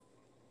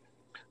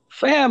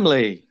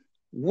Family,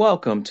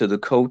 welcome to the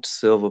Coach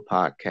Silver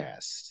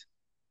podcast.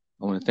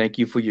 I want to thank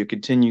you for your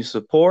continued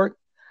support.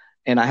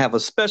 And I have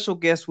a special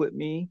guest with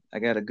me. I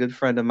got a good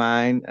friend of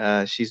mine.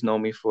 She's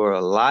known me for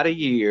a lot of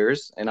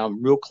years, and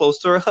I'm real close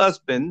to her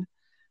husband.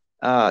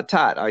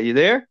 Todd, are you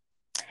there?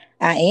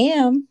 I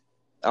am.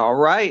 All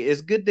right.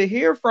 It's good to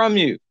hear from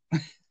you.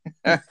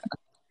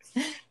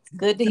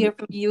 Good to hear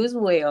from you as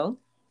well.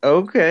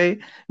 Okay.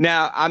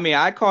 Now,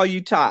 I call you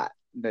Todd.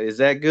 Is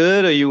that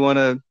good, or you want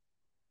to,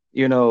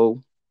 you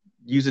know,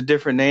 use a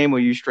different name, or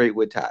you straight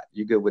with Todd?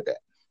 You good with that?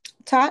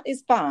 Todd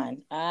is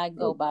fine. I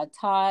go Oh, by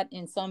Todd,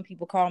 and some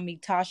people call me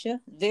Tasha.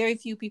 Very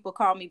few people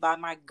call me by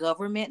my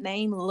government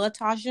name,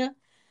 Latasha.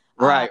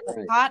 right, But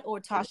right. Todd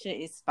or Tasha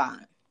is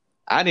fine.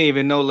 I didn't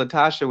even know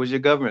Latasha was your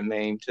government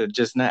name till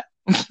just now.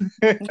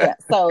 Yeah.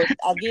 So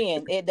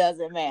again, it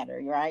doesn't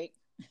matter, right?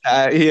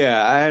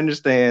 Yeah, I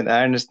understand.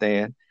 I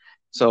understand.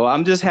 So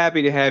I'm just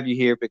happy to have you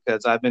here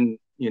because I've been,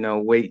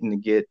 waiting to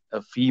get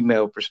a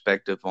female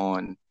perspective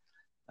on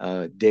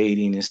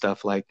dating and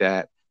stuff like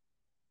that,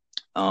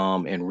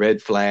 and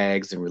red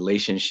flags and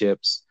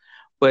relationships.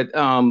 But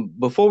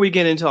before we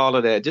get into all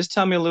of that, just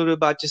tell me a little bit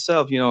about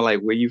yourself. Like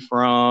where you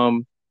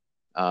from,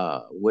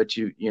 what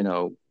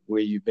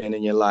where you've been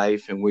in your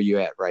life, and where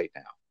you're at right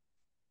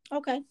now.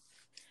 Okay.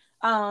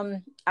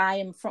 I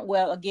am from.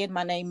 Well, again,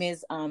 my name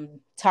is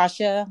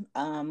Tasha.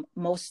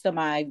 Most of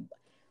my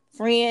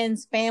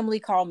friends, family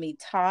call me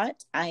Todd.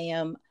 I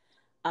am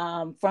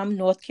from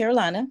North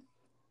Carolina,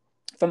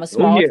 from a Oh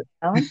small yeah.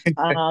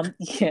 town.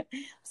 Yeah,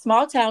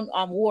 small town,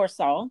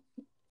 Warsaw.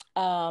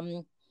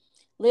 Um,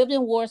 Lived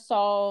in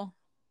Warsaw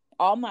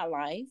all my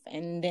life,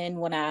 and then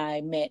when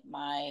I met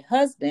my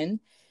husband,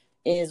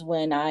 is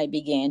when I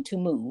began to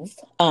move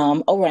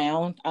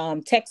around.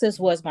 Texas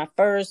was my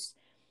first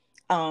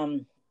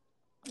um,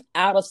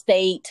 out of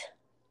state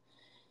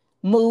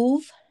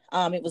move.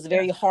 It was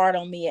very hard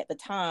on me at the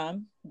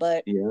time,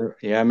 but Yeah,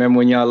 yeah. I remember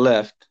when y'all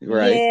left,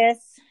 right?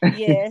 yes,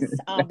 yes.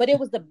 But it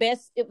was the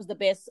best. It was the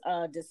best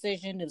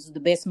decision. It was the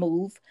best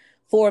move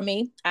for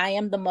me. I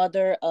am the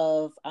mother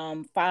of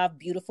five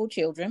beautiful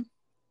children.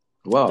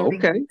 Wow. Three,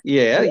 Okay.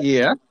 Yeah.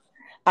 yeah,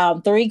 Yeah.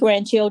 three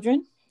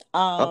grandchildren.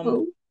 Um,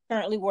 Oh.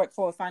 Currently work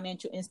for a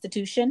financial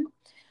institution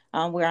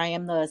where I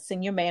am the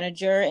senior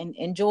manager and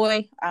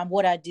enjoy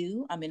what I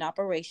do. I'm in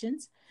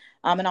operations.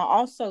 And I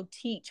also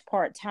teach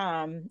part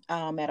time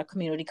at a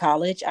community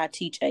college. I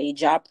teach a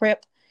job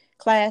prep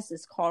class.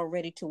 It's called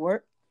Ready to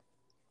Work.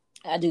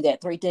 I do that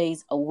 3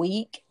 days a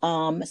week.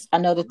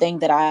 Another thing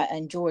that I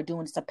enjoy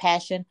doing is a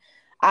passion.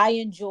 I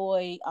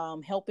enjoy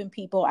helping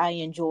people. I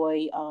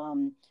enjoy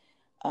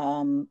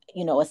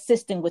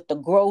assisting with the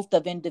growth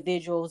of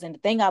individuals. And the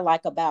thing I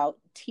like about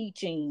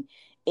teaching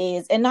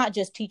is, and not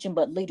just teaching,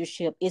 but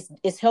leadership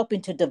is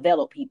helping to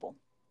develop people,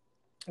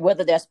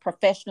 whether that's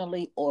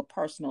professionally or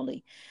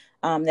personally.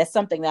 That's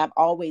something that I've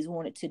always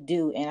wanted to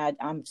do, and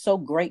I'm so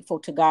grateful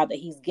to God that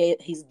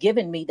He's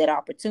given me that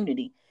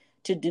opportunity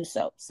to do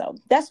so. So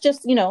that's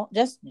just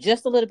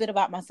just a little bit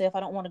about myself. I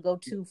don't want to go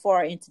too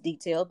far into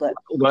detail, but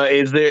Well,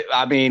 is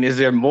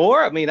there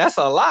more? I mean, that's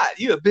a lot.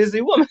 You're a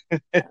busy woman.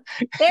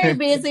 very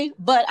busy.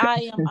 But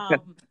I am,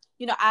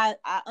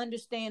 I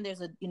understand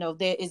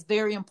there is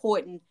very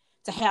important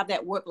to have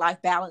that work life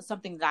balance.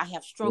 Something that I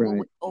have struggled Right.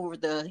 with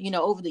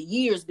over the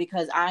years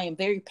because I am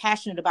very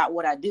passionate about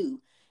what I do,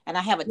 and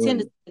I have a Right.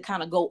 tendency to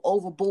kind of go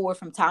overboard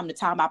from time to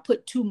time. I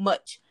put too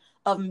much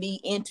of me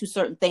into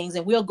certain things,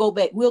 and we'll go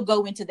back. We'll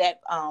go into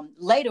that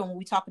later when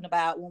we're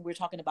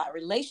talking about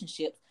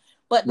relationships.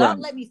 But don't Right.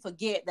 let me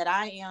forget that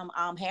I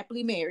am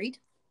happily married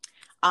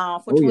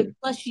for Oh 20 yeah.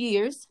 plus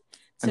years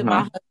to Uh-huh.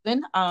 my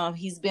husband.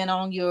 He's been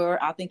on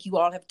I think you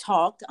all have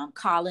talked,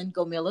 Colin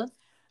Gomilla.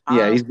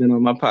 Yeah, Um, he's been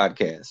on my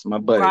podcast, my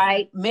buddy.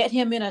 right. Met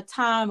him in a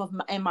time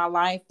in my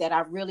life that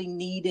I really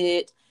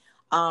needed.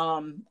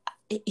 Um,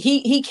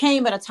 he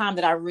came at a time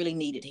that I really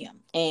needed him.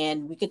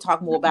 And we could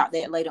talk more about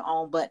that later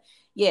on. But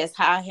yes,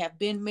 I have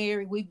been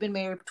married. We've been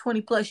married for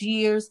 20 plus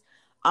years.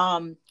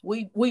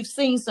 We've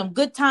seen some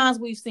good times,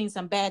 we've seen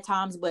some bad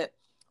times, but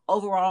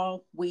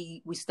overall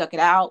we stuck it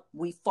out.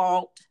 We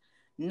fought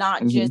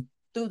not just Hmm.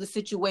 through the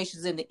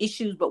situations and the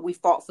issues, but we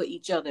fought for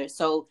each other.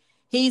 So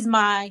he's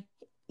my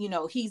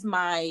he's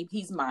my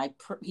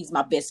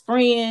best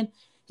friend.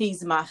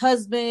 He's my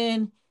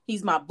husband.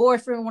 He's my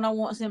boyfriend when I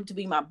want him to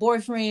be my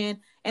boyfriend.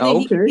 And then Oh,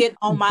 he can okay. get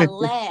on my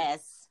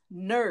last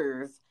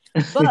nerve.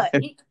 But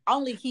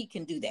only he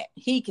can do that.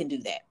 He can do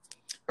that.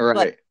 All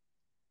But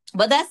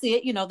right. that's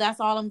it. That's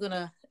all I'm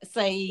gonna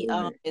say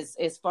Right.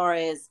 as far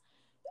as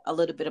a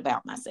little bit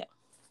about myself.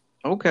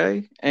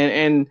 Okay.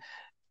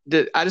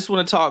 I just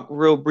want to talk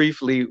real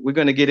briefly. We're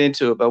going to get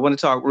into it, but I want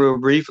to talk real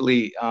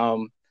briefly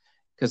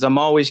because I'm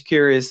always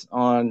curious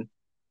on,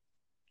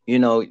 you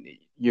know,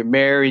 you're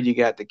married, you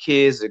got the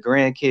kids, the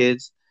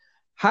grandkids.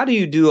 How do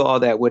you do all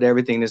that with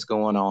everything that's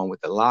going on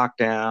with the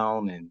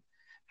lockdown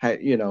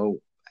and, you know,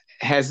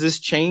 has this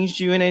changed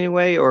you in any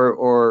way,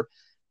 or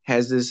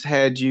has this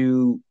had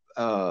you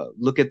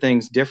look at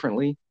things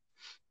differently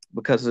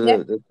because of Yeah.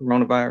 the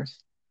coronavirus?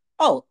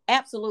 Oh,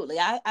 absolutely.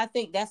 I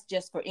think that's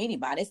just for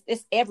anybody.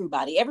 It's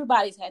everybody.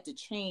 Everybody's had to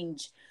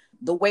change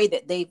the way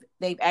that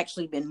they've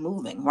actually been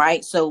moving,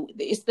 right? So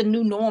it's the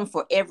new norm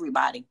for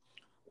everybody.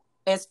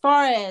 As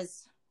far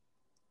as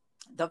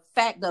the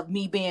fact of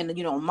me being,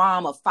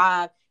 mom of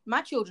five,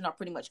 my children are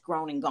pretty much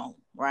grown and gone,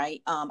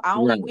 right?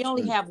 Right. We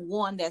only have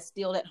one that's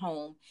still at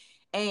home,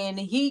 and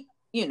he's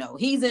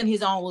in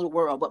his own little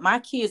world. But my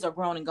kids are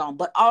grown and gone.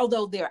 But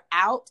although they're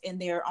out and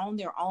they're on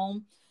their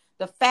own,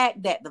 the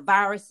fact that the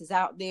virus is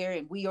out there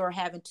and we are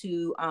having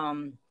to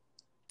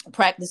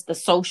practice the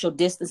social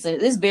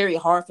distancing is very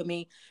hard for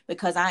me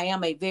because I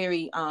am a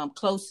very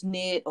close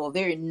knit or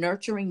very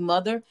nurturing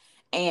mother,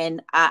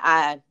 and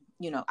I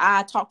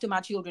talk to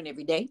my children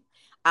every day.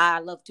 I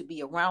love to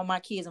be around my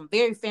kids. I'm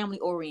very family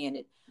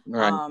oriented.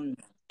 Right.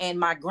 And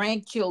my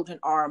grandchildren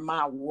are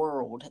my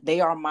world.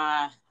 They are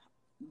my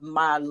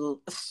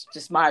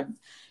just my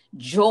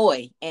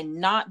joy, and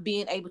not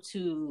being able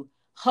to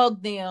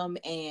hug them.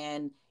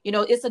 And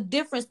it's a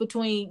difference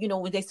between,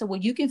 when they say, well,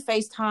 you can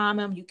FaceTime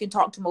them, you can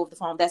talk to them over the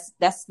phone.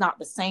 That's not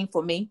the same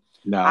for me.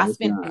 No, I it's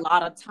spend not. a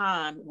lot of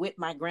time with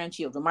my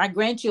grandchildren. My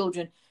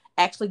grandchildren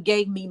actually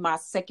gave me my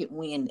second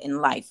win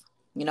in life.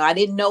 I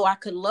didn't know I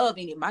could love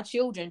any of my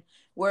children,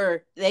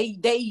 where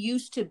they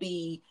used to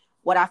be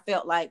what I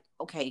felt like,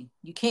 okay,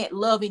 you can't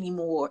love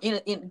anymore. You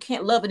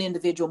can't love an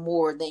individual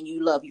more than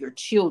you love your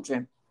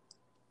children.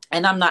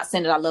 And I'm not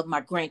saying that I love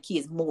my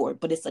grandkids more,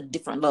 but it's a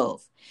different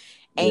love.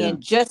 Yeah.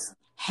 And just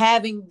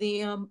having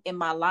them in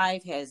my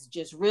life has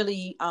just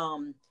really,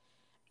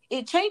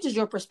 it changes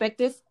your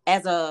perspective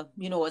as a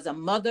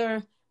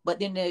mother. But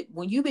then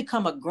when you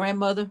become a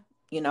grandmother,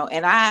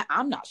 and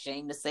I'm not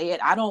ashamed to say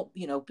it. I don't,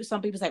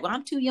 some people say, well,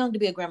 I'm too young to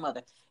be a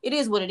grandmother. It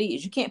is what it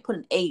is. You can't put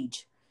an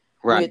age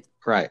Right. with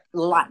Right.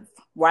 life,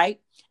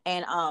 right?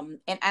 And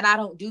I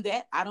don't do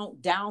that. I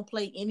don't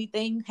downplay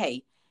anything.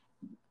 Hey,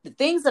 the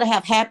things that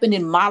have happened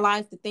in my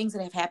life, the things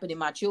that have happened in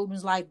my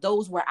children's life,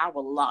 those were our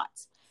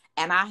lots.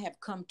 And I have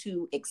come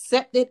to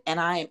accept it. And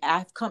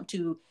I've come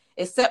to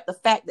accept the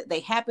fact that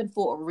they happened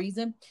for a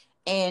reason.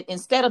 And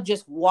instead of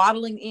just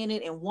waddling in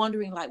it and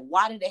wondering, like,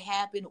 why did it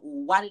happen?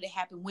 Why did it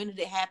happen? When did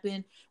it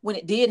happen? When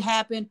it did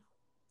happen?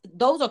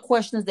 Those are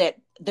questions that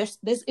this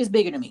is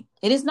bigger to me.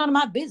 It is none of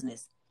my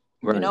business.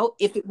 Right.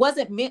 If it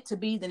wasn't meant to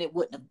be, then it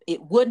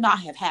would not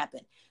have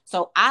happened.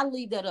 So I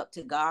leave that up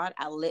to God.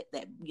 I let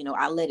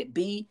it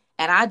be.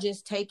 And I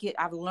just take it.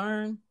 I've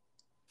learned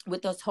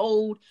with this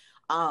whole,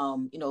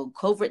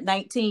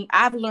 COVID-19,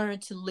 I've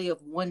learned to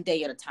live one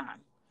day at a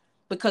time,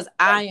 because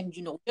I am,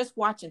 just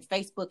watching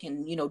Facebook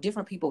and,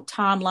 different people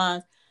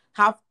timelines,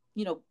 how,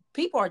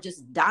 people are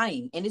just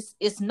dying. And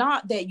it's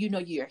not that,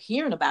 you're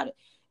hearing about it.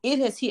 It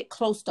has hit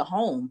close to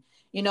home,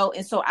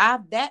 and so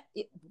that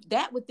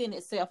within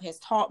itself has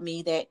taught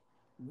me that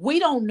we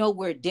don't know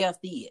where death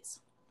is,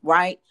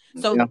 right?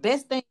 So Yeah. the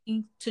best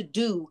thing to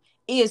do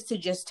is to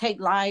just take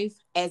life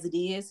as it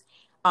is,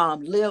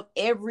 live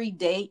every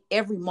day,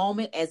 every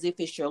moment as if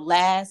it's your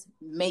last,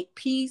 make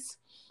peace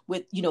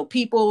with,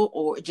 people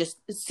or just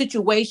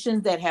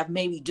situations that have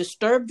maybe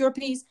disturbed your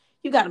peace.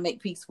 You got to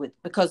make peace with,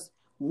 because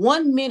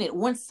 1 minute,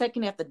 1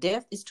 second after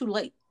death is too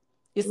late.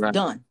 It's Right.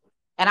 done.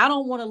 And I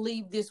don't want to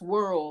leave this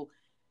world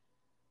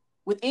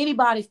with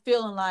anybody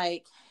feeling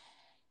like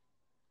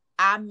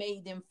I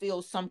made them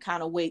feel some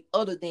kind of way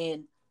other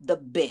than the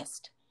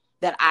best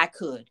that I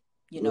could.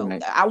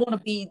 Right. I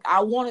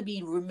want to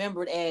be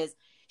remembered as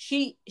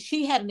she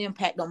had an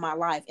impact on my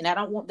life, and I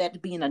don't want that to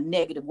be in a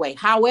negative way.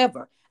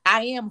 However,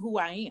 I am who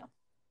I am,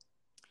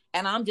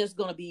 and I'm just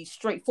going to be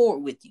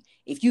straightforward with you.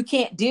 If you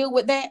can't deal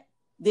with that,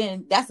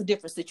 then that's a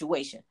different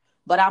situation.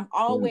 But I'm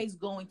always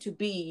going to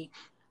be,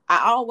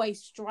 I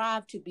always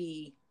strive to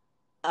be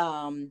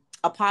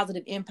a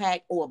positive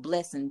impact or a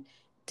blessing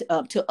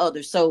to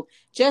others. So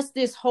just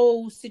this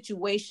whole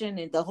situation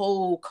and the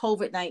whole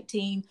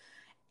COVID-19,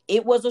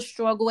 it was a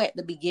struggle at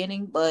the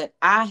beginning, but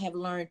I have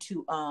learned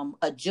to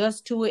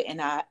adjust to it.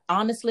 And I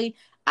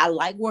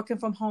like working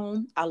from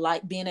home. I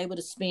like being able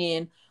to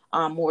spend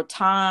more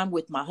time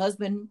with my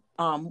husband,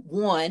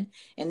 one,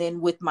 and then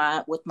with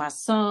my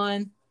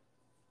son,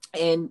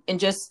 and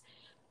just,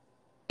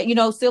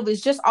 Sylvia,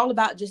 it's just all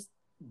about just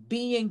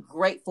being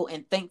grateful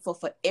and thankful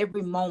for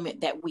every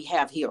moment that we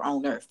have here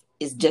on earth.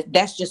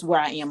 That's just where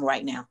I am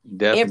right now.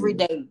 Definitely. Every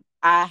day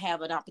I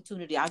have an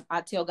opportunity,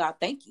 I tell God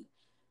thank you,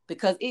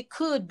 because it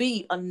could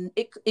be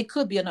it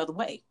could be another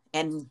way,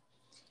 and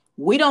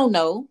we don't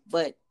know.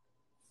 But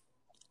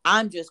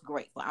I'm just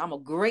grateful. I'm a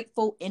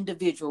grateful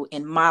individual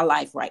in my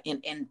life, right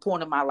in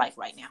point of my life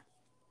right now.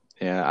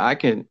 Yeah,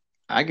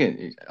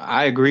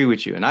 I agree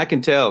with you, and I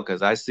can tell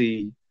because I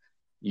see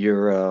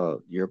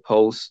your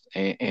post,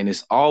 and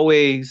it's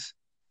always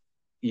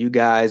you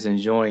guys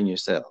enjoying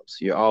yourselves.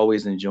 You're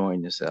always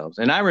enjoying yourselves.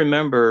 And I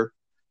remember,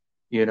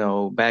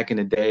 back in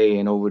the day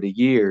and over the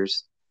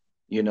years,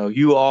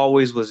 you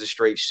always was a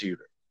straight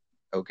shooter.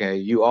 Okay.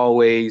 You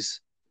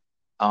always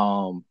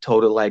told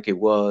it like it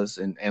was,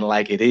 and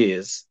like it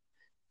is,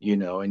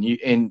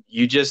 and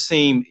you just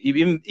seem,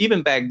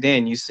 even back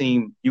then,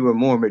 you were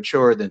more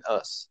mature than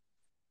us,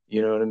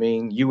 You know what I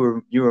mean? You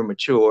were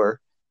mature.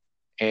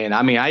 And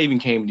I mean, I even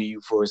came to you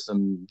for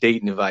some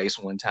dating advice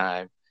one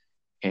time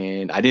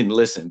and I didn't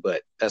listen,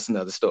 but that's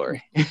another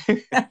story.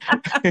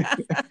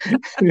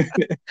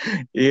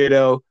 You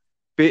know,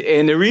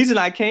 and the reason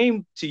I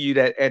came to you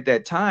that at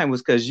that time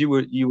was because you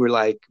were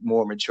like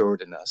more mature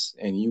than us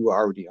and you were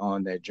already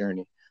on that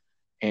journey.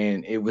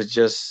 And it was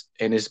just,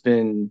 and it's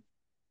been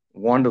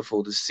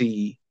wonderful to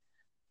see,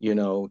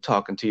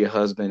 talking to your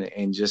husband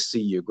and just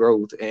see your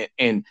growth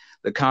and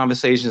the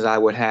conversations I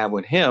would have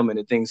with him and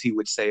the things he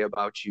would say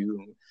about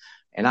you.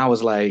 And I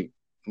was like,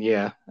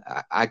 yeah,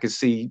 I could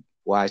see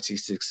why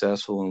she's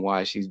successful and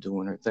why she's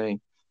doing her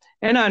thing.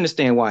 And I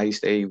understand why he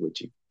stayed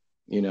with you.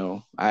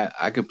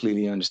 I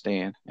completely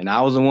understand. And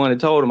I was the one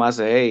that told him, I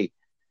said, hey,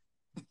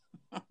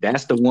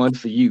 that's the one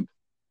for you.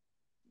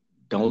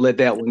 Don't let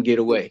that one get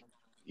away,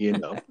 you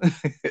know.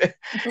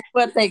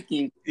 Well, thank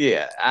you.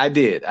 Yeah, I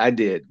did. I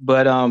did.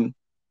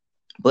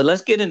 But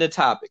let's get into the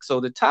topic. So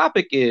the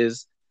topic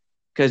is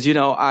because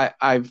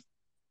I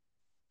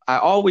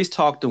always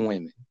talk to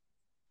women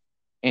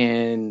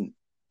and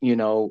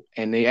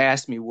and they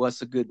ask me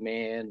what's a good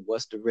man,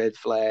 what's the red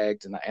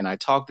flags, and I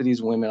talk to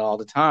these women all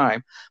the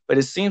time, but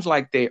it seems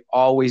like they're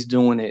always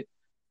doing it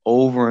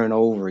over and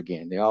over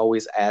again. They're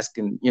always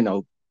asking,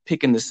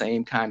 picking the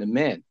same kind of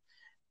men.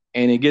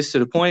 And it gets to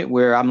the point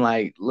where I'm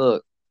like,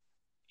 look,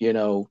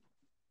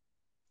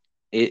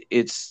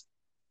 it's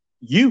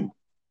you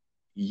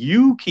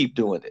keep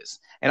doing this.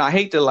 And I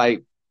hate to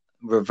like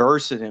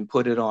reverse it and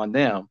put it on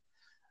them,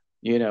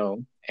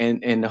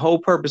 and the whole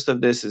purpose of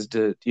this is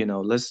to,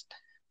 let's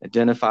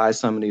identify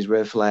some of these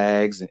red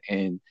flags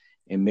and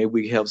maybe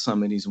we help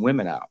some of these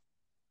women out.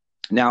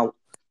 Now,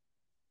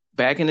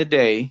 back in the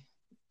day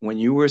when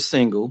you were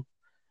single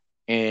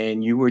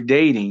and you were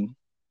dating,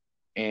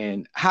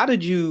 and how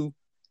did you,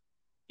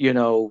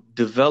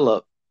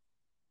 develop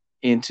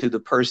into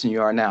the person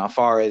you are now, as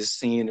far as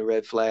seeing the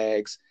red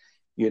flags?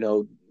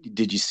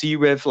 Did you see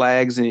red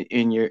flags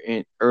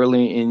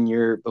early in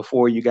your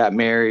before you got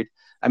married?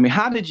 I mean,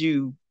 how did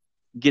you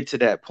get to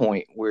that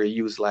point where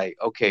you was like,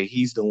 okay,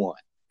 he's the one?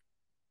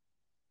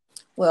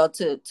 Well,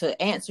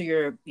 to answer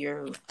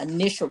your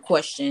initial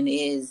question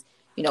is,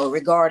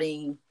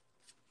 regarding,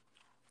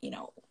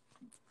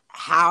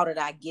 how did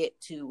I get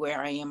to where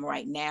I am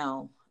right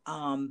now?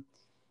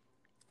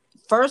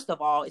 First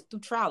of all, it's through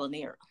trial and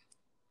error.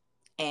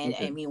 And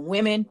okay. I mean,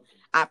 women,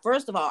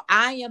 first of all,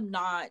 I am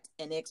not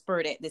an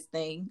expert at this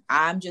thing.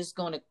 I'm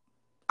going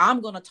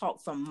to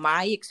talk from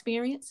my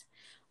experience,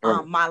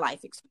 my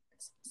life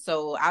experience.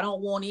 So I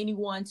don't want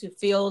anyone to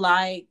feel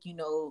like,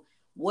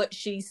 what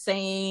she's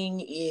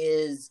saying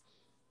is,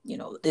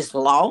 this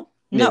law.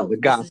 No, this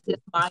is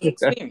just my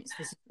experience.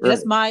 This is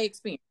just my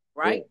experience,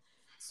 right? Yeah.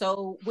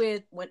 So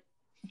with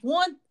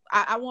one,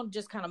 I want to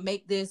just kind of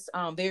make this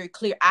very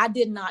clear. I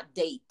did not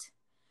date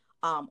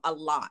a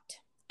lot.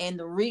 And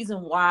the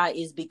reason why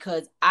is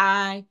because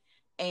I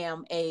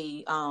am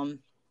I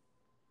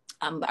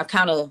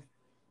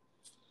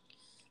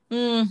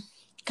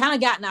kind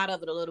of gotten out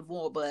of it a little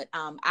more, but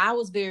I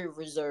was very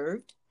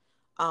reserved.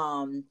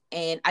 And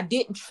I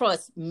didn't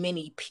trust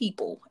many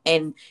people.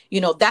 And,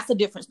 that's a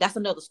difference. That's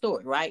another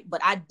story, right?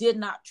 But I did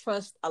not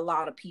trust a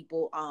lot of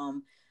people. I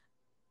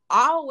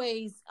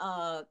always,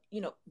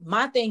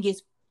 my thing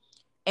is,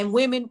 and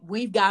women,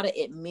 we've got to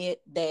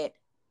admit that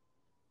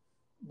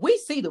we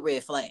see the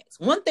red flags.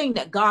 One thing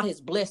that God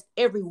has blessed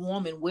every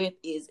woman with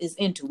is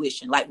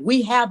intuition. Like,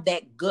 we have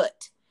that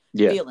gut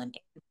feeling.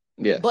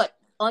 Yeah. But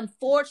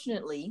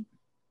unfortunately,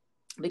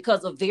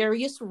 because of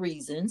various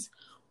reasons,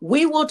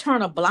 we will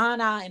turn a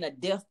blind eye and a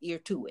deaf ear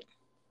to it.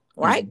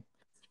 Right.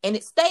 Mm-hmm. And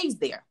it stays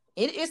there.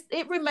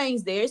 It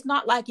remains there. It's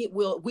not like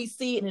we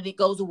see it and it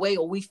goes away,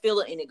 or we feel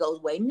it and it goes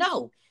away.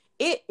 No,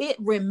 it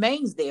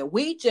remains there.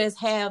 We just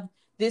have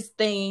this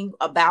thing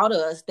about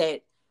us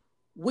that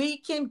we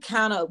can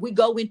we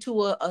go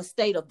into a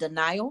state of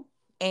denial.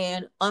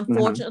 And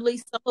unfortunately,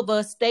 mm-hmm. some of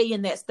us stay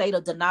in that state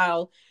of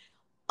denial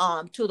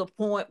to the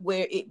point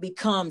where it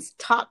becomes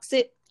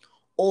toxic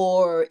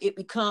or it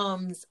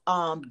becomes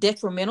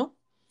detrimental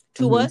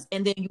to mm-hmm. us.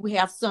 And then you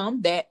have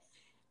some that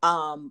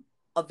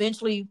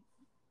eventually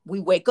we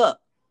wake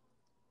up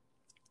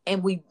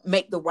and we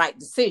make the right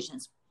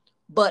decisions.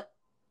 But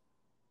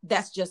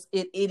that's just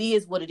it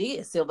is what it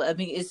is, Silva. I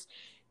mean,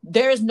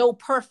 there is no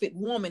perfect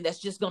woman that's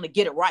just going to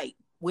get it right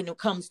when it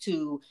comes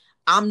to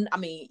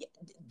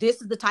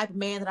this is the type of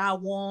man that I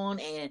want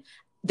and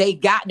they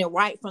gotten it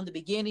right from the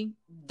beginning.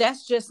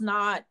 That's just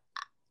not,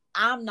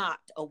 I'm not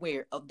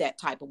aware of that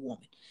type of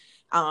woman.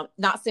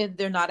 Not saying that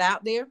they're not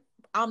out there.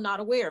 I'm not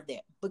aware of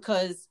that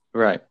because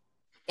right.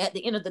 At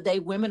the end of the day,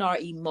 women are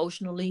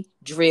emotionally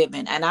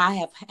driven. And I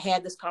have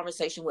had this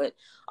conversation with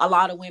a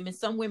lot of women.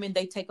 Some women,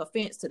 they take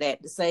offense to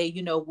that, to say,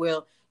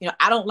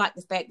 I don't like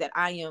the fact that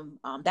I am,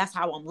 that's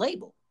how I'm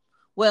labeled.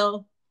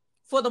 Well,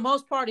 for the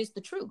most part, it's the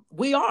truth.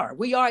 We are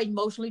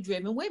emotionally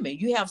driven women.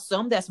 You have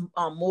some that's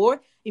more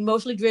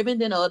emotionally driven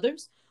than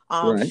others.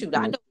 Right.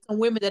 I know some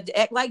women that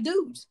act like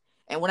dudes.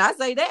 And when I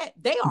say that,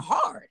 they are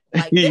hard.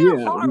 Like,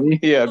 they're hard.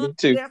 Yeah, me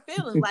too. Their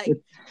feelings. Like,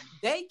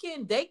 they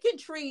can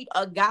treat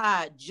a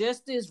guy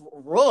just as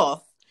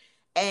rough,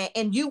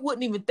 and you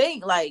wouldn't even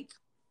think like,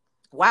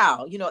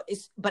 wow,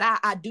 but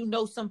I do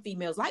know some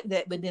females like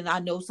that, but then I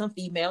know some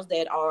females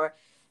that are,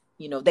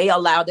 they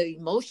allow their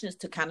emotions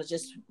to kind of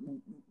just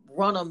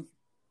run them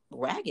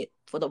ragged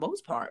for the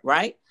most part,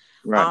 right?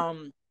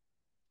 Right.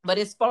 But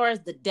as far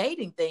as the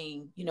dating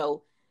thing,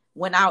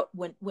 when I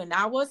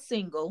was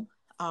single,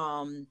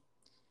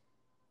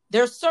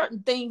 there's certain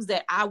things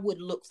that I would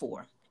look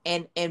for.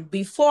 And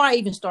before I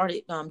even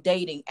started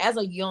dating as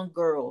a young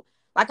girl,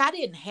 like I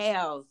didn't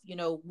have,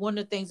 one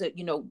of the things that,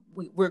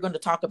 we're going to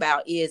talk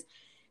about is,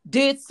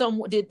 did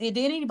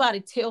anybody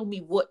tell me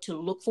what to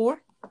look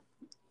for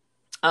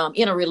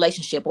in a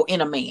relationship or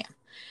in a man?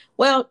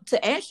 Well,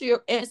 to answer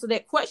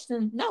that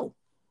question, no.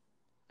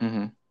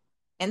 Mm-hmm.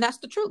 And that's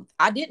the truth.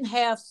 I didn't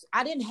have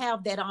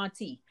that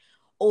auntie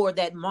or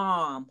that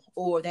mom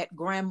or that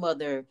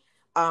grandmother,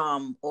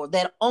 or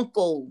that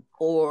uncle,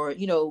 or,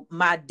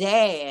 my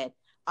dad.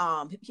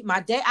 I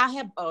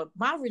have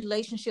my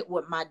relationship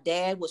with my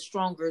dad was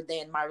stronger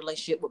than my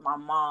relationship with my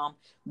mom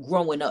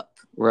growing up.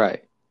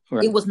 Right.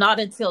 It was not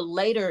until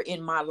later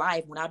in my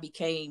life when I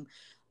became,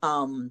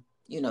 in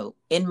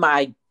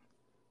my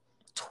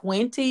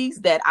 20s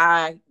that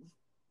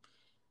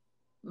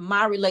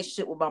my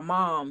relationship with my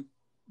mom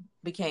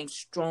became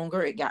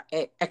stronger.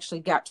 It actually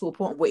got to a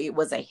point where it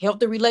was a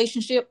healthy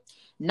relationship.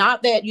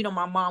 Not that,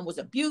 my mom was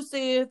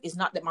abusive. It's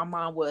not that my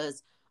mom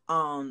was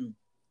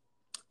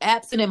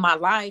absent in my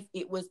life.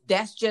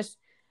 That's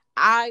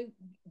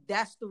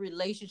the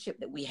relationship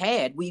that we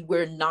had. We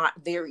were not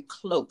very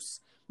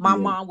close. My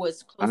mom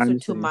was closer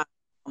to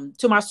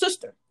my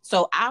sister.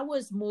 So I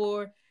was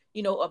more,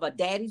 of a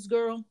daddy's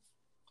girl.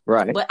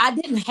 Right. But I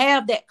didn't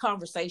have that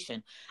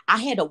conversation. I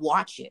had to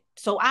watch it.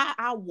 So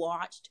I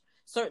watched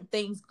certain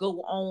things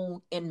go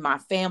on in my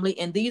family.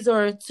 And these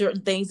are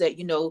certain things that,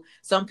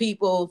 some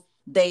people,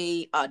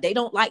 they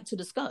don't like to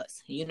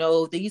discuss.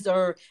 These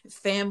are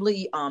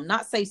family,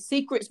 not say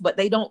secrets, but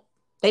they don't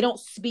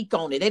speak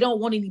on it. They don't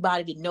want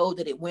anybody to know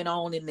that it went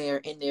on in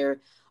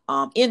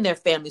their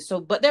family. So,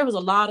 but there was a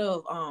lot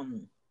of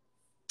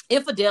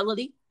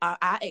infidelity.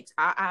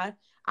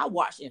 I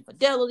watched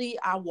infidelity.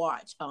 I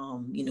watched,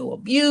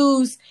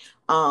 abuse.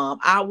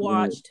 I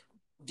watched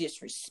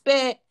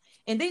disrespect.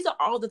 And these are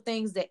all the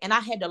things and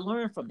I had to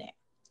learn from that.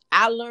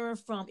 I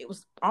learned from, it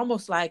was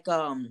almost like,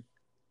 on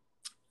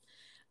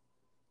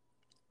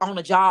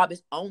the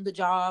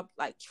job,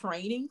 like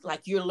training,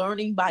 like you're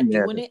learning by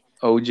doing it.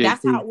 OJT.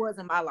 That's how it was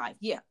in my life.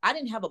 Yeah. I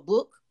didn't have a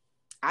book.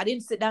 I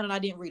didn't sit down and I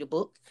didn't read a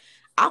book.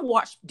 I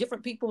watched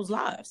different people's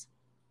lives.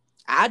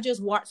 I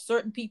just watched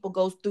certain people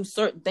go through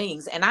certain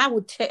things, and I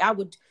would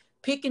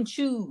pick and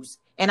choose,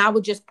 and I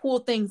would just pull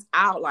things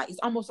out. Like, it's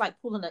almost like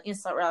pulling an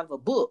insert out of a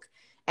book.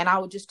 And I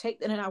would just take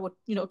that and I would,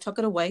 tuck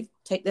it away,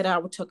 take that, I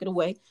would tuck it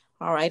away.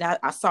 All right.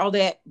 I saw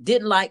that,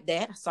 didn't like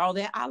that. I saw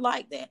that, I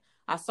like that.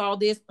 I saw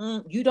this,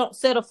 you don't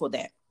settle for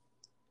that.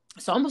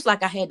 So almost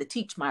like I had to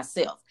teach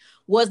myself.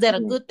 Was that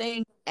a good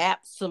thing?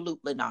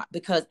 Absolutely not.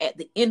 Because at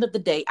the end of the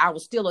day, I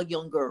was still a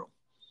young girl.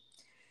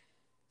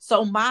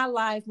 So my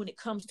life when it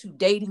comes to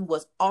dating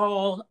was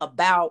all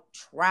about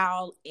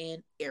trial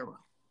and error.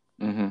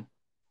 Mm-hmm.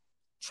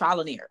 Trial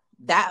and error.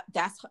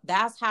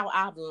 That's how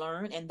I've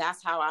learned, and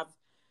that's how I've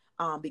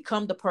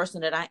become the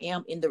person that I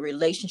am in the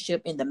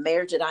relationship, in the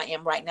marriage that I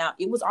am right now.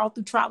 It was all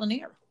through trial and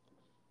error.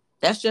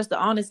 That's just the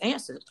honest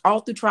answer.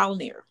 All through trial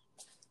and error.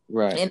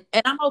 Right.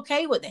 And I'm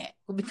okay with that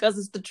because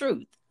it's the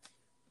truth.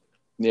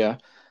 Yeah.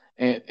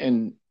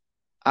 And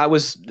I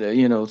was,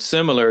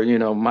 similar,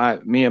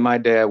 me and my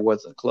dad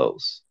wasn't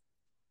close.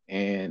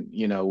 And,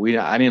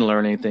 I didn't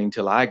learn anything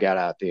till I got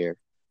out there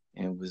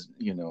and was,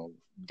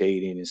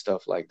 dating and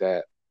stuff like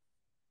that.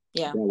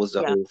 Yeah. That was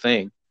the whole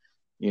thing.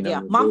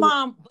 Yeah. My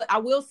mom, but I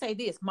will say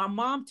this, my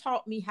mom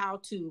taught me how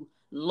to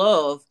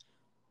love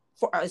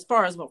as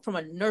far as from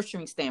a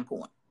nurturing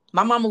standpoint.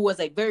 My mama was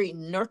a very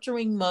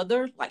nurturing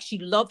mother. Like, she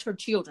loved her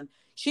children.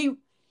 She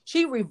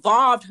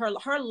revolved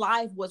her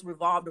life was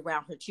revolved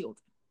around her children.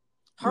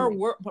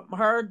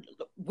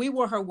 We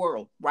were her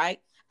world, right?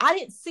 I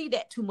didn't see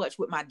that too much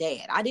with my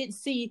dad. I didn't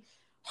see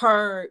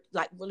her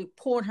like really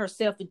pouring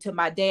herself into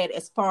my dad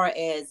as far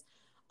as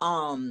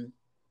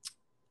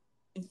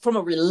from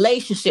a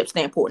relationship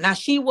standpoint. Now,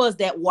 she was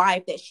that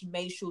wife that she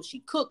made sure she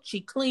cooked,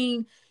 she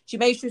cleaned, she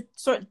made sure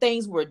certain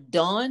things were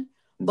done.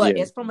 But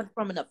as from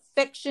an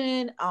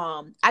affection,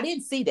 I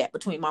didn't see that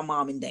between my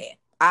mom and dad.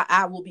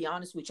 I will be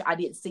honest with you, I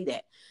didn't see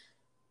that.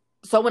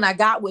 So when I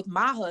got with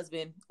my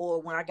husband,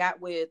 or when I got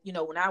with,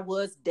 when I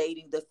was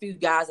dating the few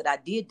guys that I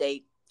did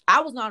date, I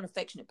was not an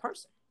affectionate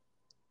person.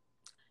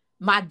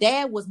 My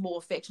dad was more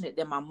affectionate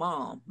than my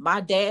mom.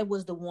 My dad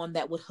was the one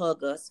that would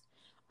hug us.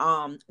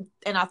 And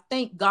I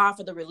thank God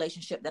for the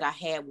relationship that I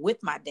had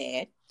with my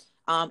dad.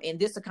 And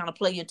this will kind of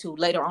play into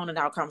later on in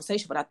our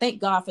conversation, but I thank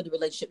God for the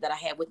relationship that I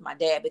had with my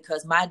dad,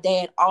 because my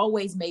dad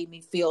always made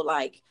me feel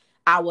like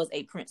I was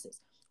a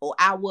princess, or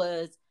I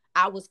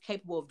was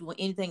capable of doing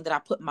anything that I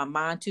put my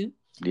mind to.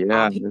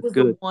 Yeah, He that's was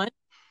good. the one.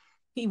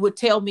 He would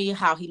tell me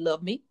how he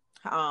loved me.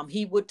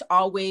 He would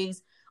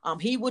always,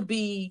 he would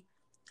be,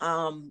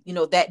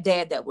 that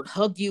dad that would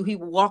hug you. He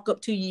would walk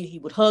up to you. He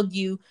would hug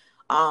you.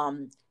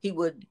 He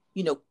would,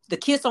 the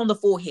kiss on the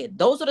forehead.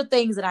 Those are the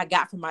things that I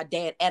got from my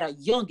dad at a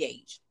young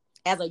age,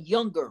 as a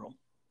young girl.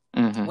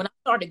 Mm-hmm. When I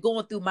started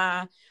going through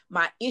my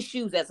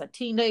issues as a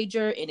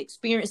teenager and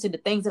experiencing the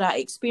things that I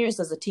experienced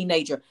as a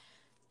teenager,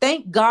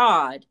 thank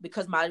God,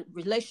 because my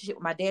relationship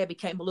with my dad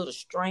became a little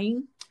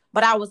strained,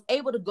 but I was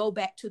able to go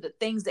back to the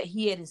things that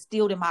he had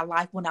instilled in my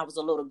life when I was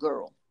a little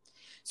girl.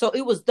 So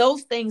it was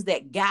those things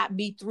that got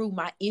me through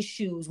my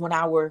issues when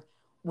I was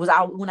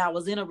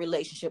in a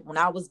relationship, when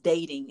I was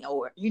dating,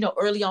 or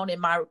early on in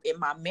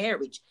my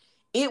marriage.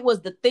 It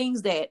was the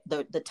things that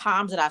the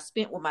times that I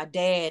spent with my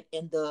dad,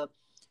 and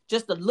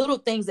just the little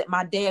things that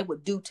my dad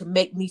would do to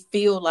make me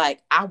feel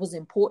like I was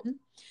important,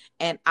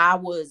 and I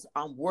was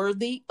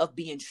worthy of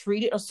being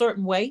treated a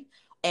certain way,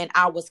 and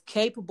I was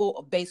capable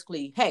of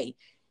basically, hey,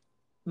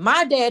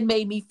 my dad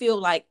made me feel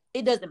like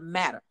it doesn't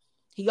matter.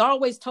 He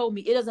always told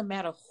me it doesn't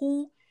matter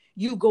who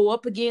you go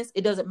up against.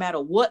 It doesn't matter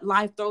what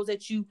life throws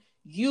at you.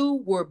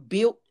 You were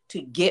built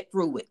to get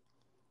through it.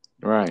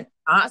 Right.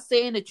 I'm not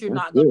saying that you're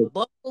not going to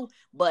buckle,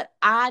 but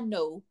I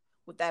know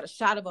without a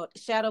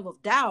shadow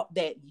of doubt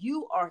that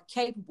you are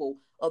capable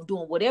of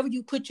doing whatever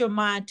you put your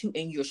mind to,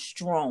 and you're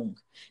strong.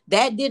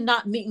 That did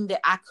not mean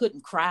that I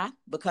couldn't cry,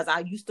 because I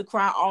used to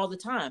cry all the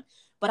time.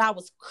 But I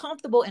was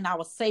comfortable and I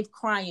was safe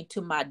crying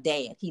to my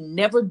dad. He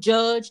never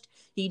judged.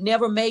 He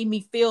never made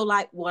me feel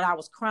like what I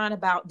was crying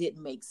about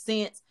didn't make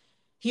sense.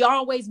 He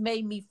always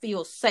made me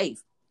feel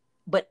safe.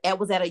 But that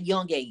was at a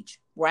young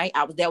age, right?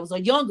 That was a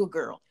younger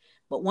girl.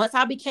 But once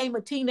I became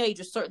a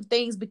teenager, certain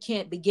things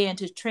began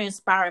to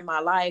transpire in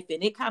my life,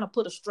 and it kind of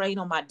put a strain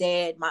on my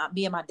dad,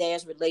 me and my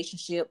dad's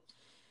relationship.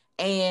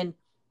 And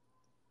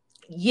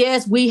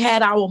yes, we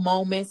had our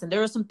moments, and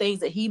there are some things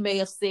that he may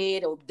have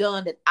said or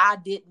done that I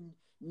didn't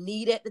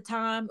need at the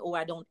time, or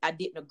I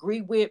didn't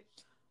agree with.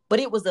 But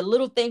it was the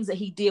little things that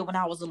he did when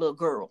I was a little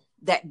girl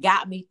that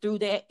got me through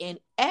that. And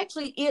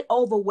actually,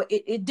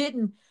 it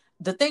didn't.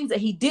 The things that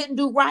he didn't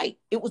do right,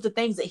 it was the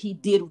things that he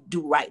did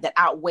do right that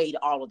outweighed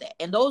all of that.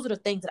 And those are the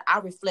things that I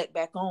reflect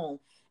back on.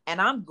 And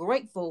I'm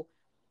grateful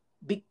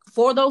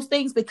for those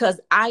things, because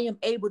I am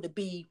able to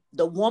be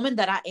the woman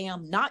that I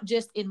am, not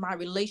just in my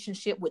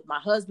relationship with my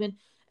husband,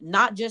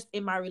 not just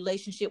in my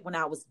relationship when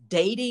I was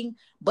dating,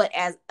 but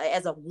as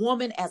a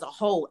woman as a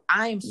whole.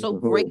 I am so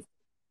grateful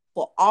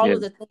for all of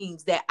the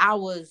things that I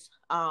was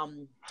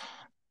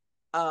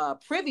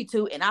privy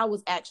to, and I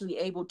was actually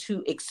able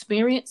to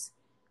experience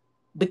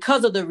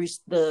because of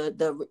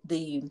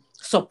the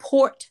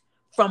support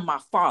from my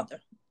father.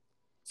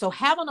 So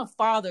having a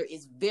father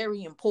is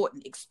very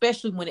important,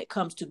 especially when it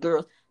comes to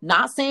girls.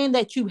 Not saying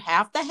that you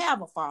have to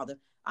have a father.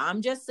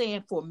 I'm just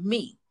saying, for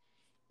me,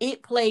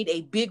 it played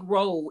a big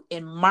role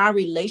in my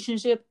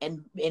relationship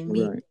and in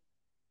me.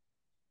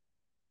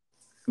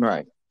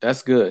 Right.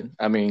 That's good.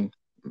 I mean,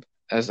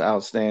 that's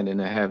outstanding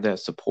to have that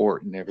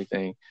support and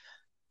everything.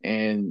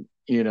 And,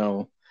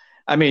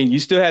 I mean, you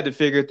still had to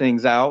figure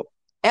things out.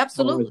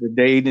 Absolutely. The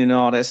dating and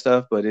all that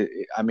stuff. But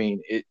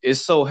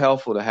it's so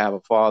helpful to have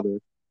a father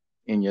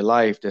in your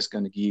life that's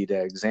going to give you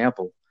that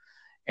example.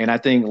 And I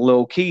think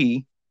low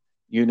key,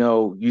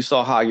 you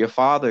saw how your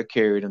father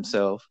carried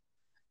himself,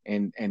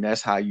 and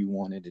that's how you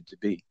wanted it to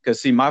be.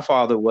 Because see, my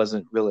father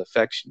wasn't really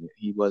affectionate.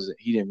 He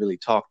didn't really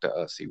talk to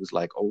us. He was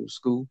like old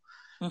school.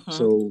 Mm-hmm.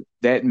 So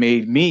that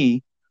made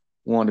me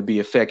want to be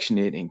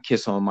affectionate and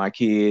kiss on my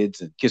kids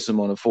and kiss them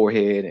on the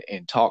forehead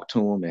and talk to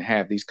them and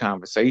have these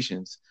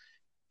conversations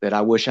that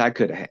I wish I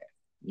could have had,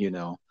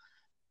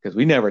 because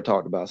we never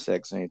talked about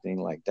sex or anything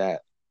like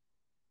that.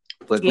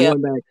 But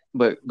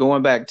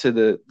going back to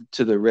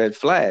the red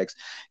flags.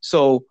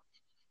 So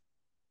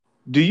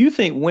do you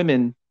think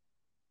women,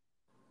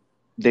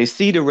 they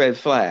see the red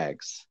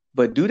flags,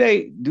 but do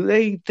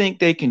they think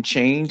they can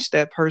change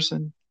that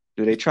person?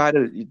 Do they try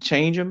to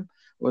change him?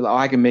 Well,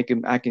 I can make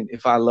him,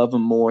 if I love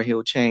him more,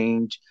 he'll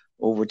change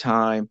over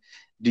time.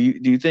 Do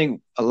you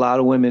think a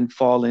lot of women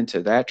fall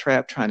into that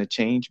trap, trying to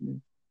change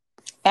men?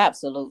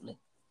 Absolutely.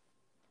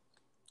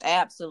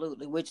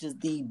 Absolutely, which is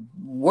the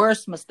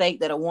worst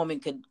mistake that a woman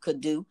could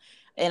do.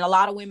 And a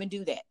lot of women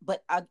do that.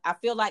 But I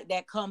feel like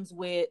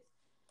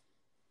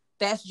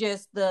that's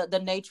just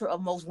the nature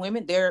of most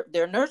women. They're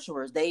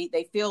nurturers.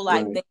 They feel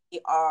like they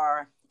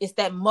are, it's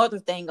that mother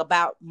thing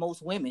about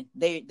most women.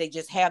 They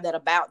just have that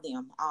about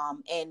them.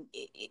 And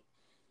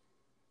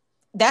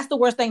that's the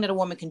worst thing that a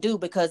woman can do,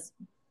 because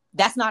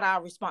that's not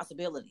our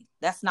responsibility.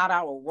 That's not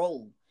our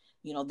role.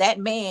 That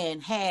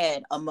man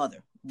had a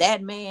mother.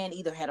 That man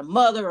either had a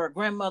mother or a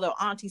grandmother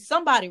or auntie.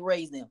 Somebody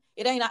raised them.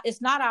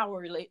 It's not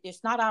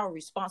our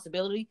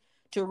responsibility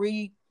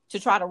to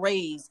try to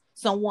raise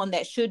someone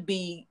that should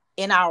be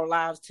in our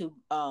lives to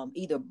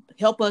either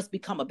help us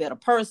become a better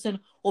person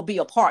or be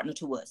a partner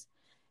to us.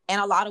 And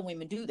a lot of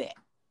women do that.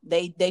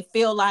 They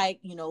feel like,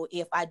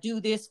 if I do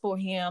this for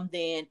him,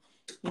 then,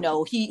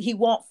 he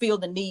won't feel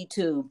the need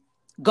to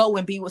go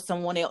and be with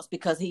someone else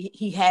because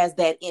he has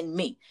that in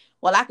me.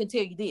 Well, I can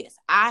tell you this.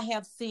 I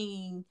have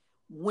seen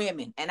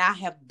women, and I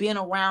have been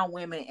around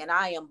women, and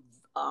I am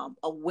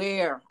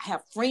aware, I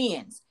have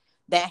friends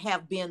that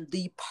have been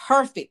the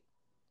perfect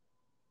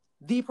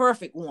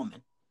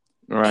woman.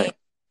 Right.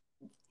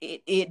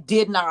 And it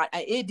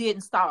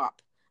didn't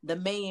stop the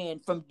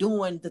man from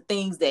doing the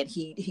things that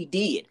he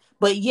did.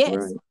 But yes,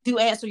 Right. to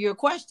answer your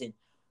question,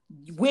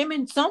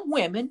 some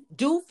women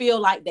do feel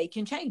like they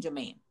can change a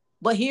man.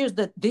 But here's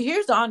the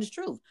honest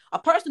truth. A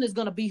person is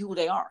going to be who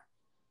they are.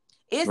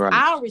 It's Right.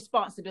 our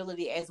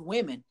responsibility as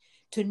women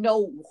to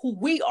know who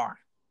we are,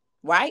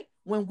 right?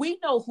 When we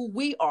know who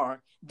we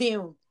are,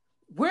 then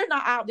we're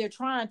not out there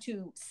trying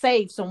to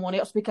save someone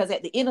else, because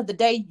at the end of the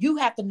day, you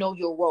have to know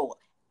your role.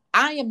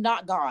 I am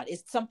not God.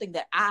 It's something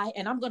that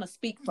I'm going to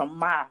speak from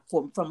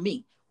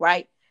me,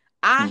 right?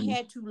 I Mhm.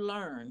 had to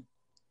learn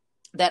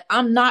that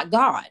I'm not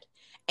God,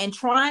 and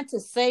trying to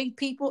save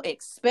people,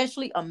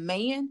 especially a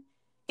man,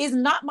 is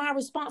not my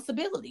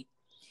responsibility.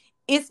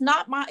 It's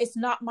not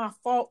my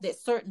fault that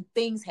certain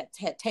things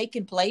had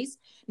taken place.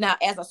 Now,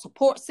 as a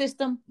support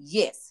system,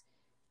 yes,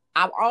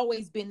 I've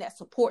always been that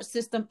support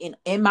system in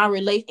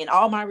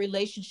all my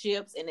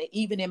relationships, and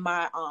even in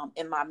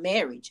my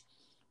marriage.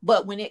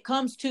 But when it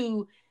comes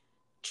to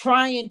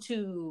trying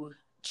to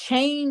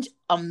change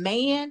a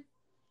man,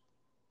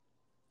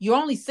 you're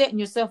only setting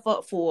yourself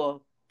up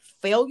for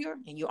failure,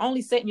 and you're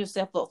only setting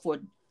yourself up for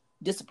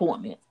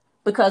disappointment,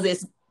 because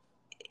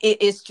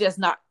it's just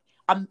not.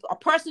 A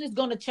person is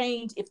going to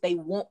change if they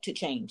want to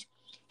change.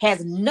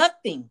 Has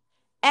nothing,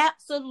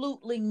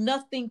 absolutely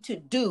nothing to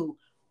do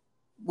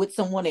with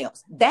someone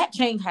else. That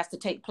change has to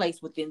take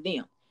place within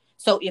them.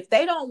 So if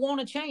they don't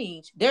want to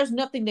change, there's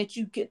nothing that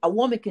a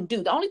woman can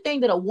do. The only thing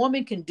that a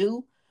woman can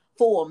do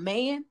for a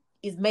man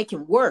is make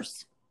him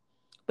worse,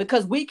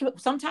 because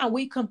sometimes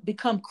we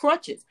become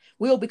crutches.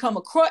 We'll become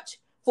a crutch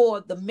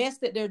for the mess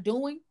that they're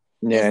doing,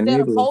 Yeah, and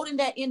instead of neither. holding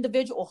that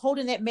individual or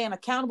holding that man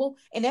accountable.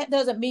 And that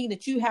doesn't mean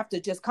that you have to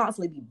just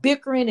constantly be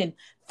bickering and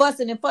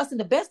fussing and fussing.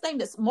 The best thing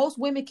that most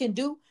women can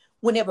do,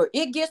 whenever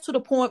it gets to the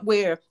point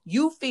where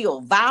you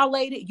feel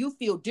violated, you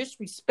feel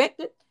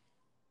disrespected,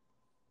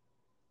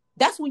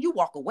 that's when you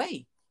walk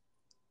away.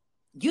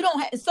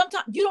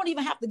 Sometimes you don't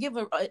even have to give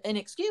an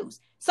excuse.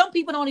 Some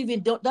people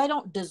they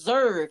don't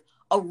deserve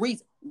a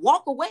reason.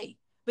 Walk away,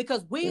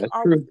 because That's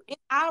true.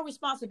 it's our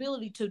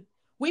responsibility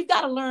we've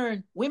got to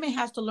learn. Women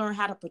has to learn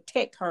how to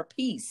protect her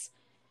peace.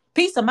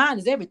 Peace of mind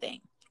is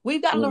everything.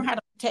 We've got to learn Right. how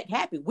to protect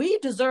happy. We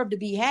deserve to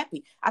be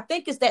happy. I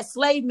think it's that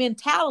slave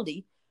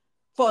mentality,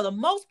 for the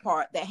most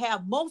part, that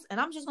have most,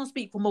 and I'm just going to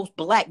speak for most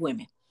Black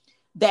women,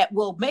 that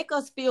will make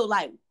us feel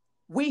like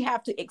we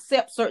have to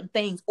accept certain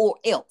things or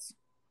else.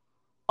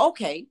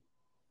 Okay,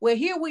 well,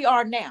 here we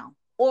are now,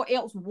 or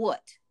else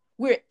what?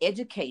 We're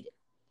educated.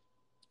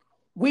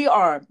 We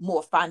are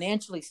more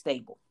financially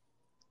stable.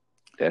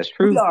 That's We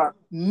true. are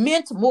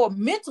more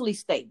mentally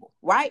stable,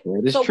 right?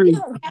 That is So true.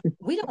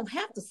 we don't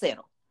have to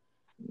settle.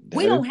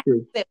 We That is don't have true.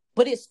 to settle,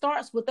 but it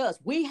starts with us.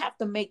 We have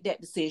to make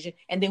that decision,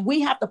 and then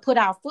we have to put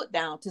our foot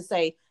down to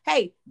say,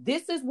 hey,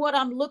 this is what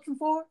I'm looking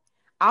for.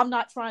 I'm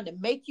not trying to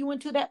make you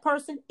into that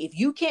person. If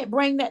you can't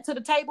bring that to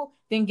the table,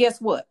 then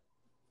guess what?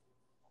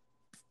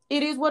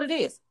 It is what it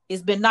is.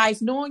 It's been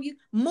nice knowing you.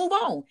 Move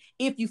on.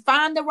 If you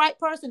find that right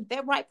person,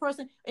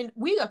 and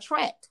we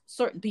attract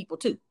certain people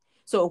too.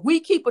 So if we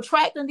keep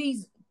attracting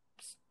these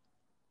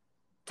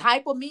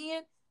type of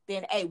men,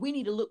 then hey, we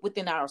need to look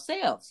within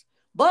ourselves.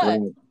 But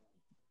Right.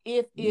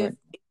 if Right.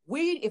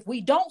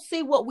 we don't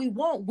see what we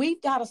want,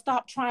 we've got to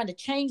stop trying to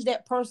change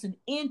that person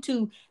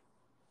into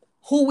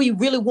who we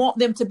really want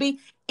them to be.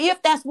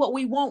 If that's what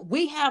we want,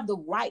 we have the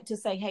right to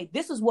say, hey,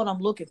 this is what I'm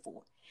looking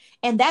for.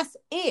 And that's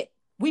it.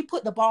 We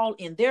put the ball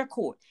in their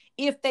court.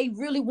 If they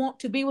really want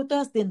to be with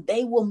us, then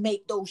they will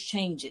make those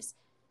changes.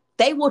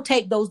 They will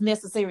take those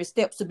necessary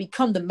steps to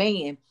become the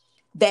man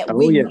that Oh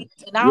we yeah. need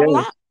in our Yes.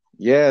 life.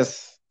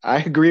 Yes. I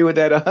agree with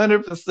that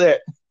 100%.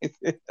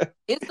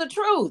 It's the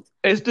truth.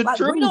 It's the Like,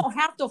 we truth. don't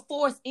have to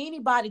force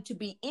anybody to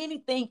be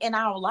anything in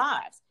our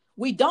lives.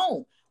 We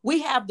don't.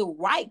 We have the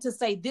right to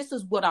say, this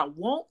is what I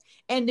want.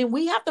 And then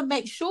we have to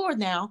make sure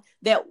now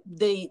that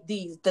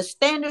the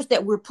standards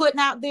that we're putting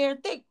out there,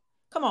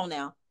 come on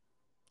now.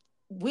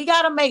 We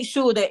got to make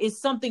sure that it's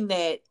something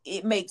that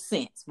it makes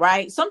sense,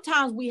 right?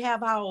 Sometimes we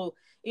have our,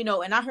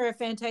 and I heard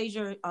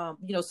Fantasia,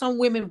 some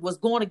women was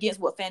going against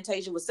what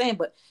Fantasia was saying,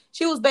 but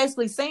she was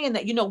basically saying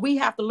that, we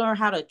have to learn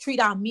how to treat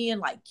our men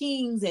like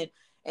kings,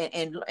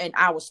 and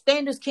our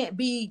standards can't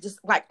be just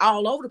like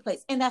all over the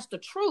place. And that's the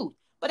truth.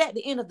 But at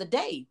the end of the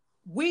day,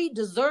 we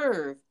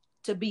deserve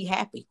to be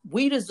happy.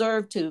 We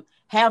deserve to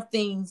have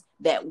things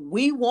that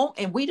we want,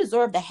 and we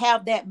deserve to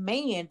have that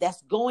man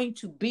that's going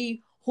to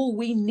be who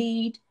we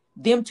need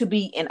them to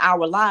be in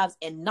our lives,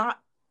 and not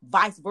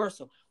vice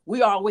versa.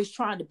 We are always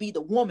trying to be the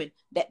woman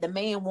that the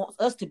man wants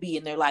us to be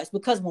in their lives,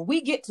 because when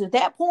we get to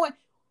that point,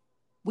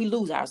 we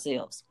lose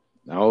ourselves.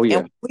 Oh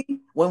And yeah.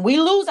 when we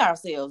lose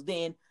ourselves,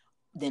 then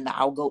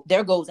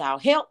there goes our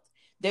health,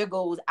 there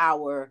goes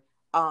our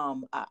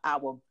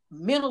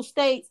mental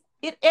states.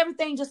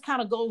 Everything just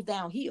kind of goes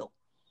downhill.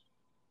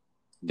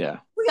 Yeah.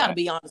 We got to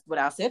be honest with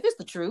ourselves. It's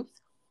the truth.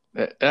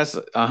 That's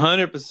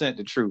 100%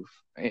 the truth.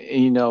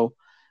 You know,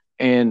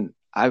 and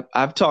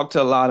I've talked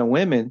to a lot of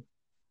women,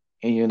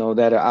 and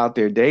that are out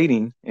there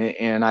dating,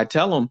 and I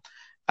tell them,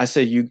 I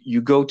say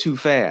you go too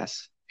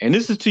fast, and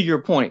this is to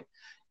your point.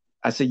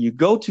 I said you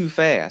go too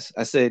fast.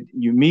 I said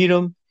you meet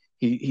him,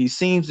 he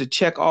seems to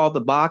check all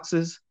the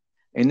boxes,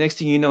 and next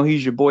thing you know,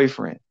 he's your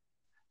boyfriend,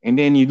 and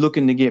then you're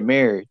looking to get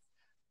married.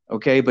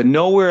 Okay, but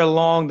nowhere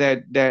along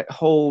that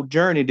whole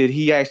journey did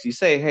he actually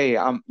say, "Hey,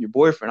 I'm your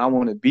boyfriend. I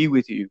want to be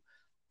with you.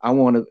 I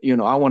want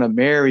to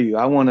marry you.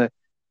 I want to,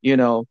 you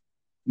know."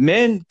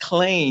 Men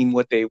claim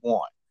what they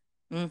want.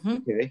 Mm-hmm.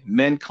 Okay,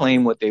 men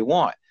claim what they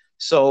want.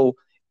 So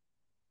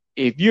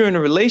if you're in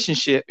a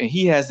relationship and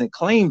he hasn't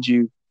claimed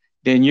you,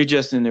 then you're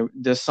just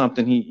just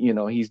something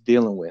he's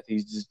dealing with.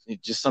 He's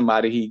just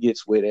somebody he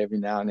gets with every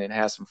now and then,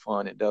 has some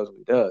fun and does what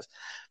he does.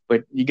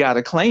 But you got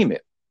to claim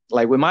it.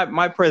 Like with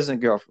my present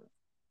girlfriend.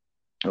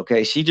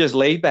 Okay, she just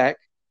laid back.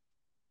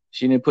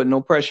 She didn't put no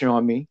pressure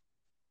on me.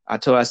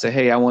 I said,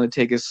 hey, I want to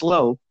take it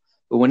slow.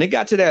 But when it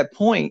got to that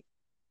point,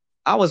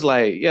 I was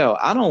like, yo,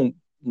 I don't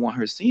want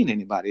her seeing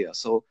anybody else.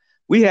 So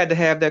we had to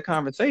have that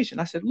conversation.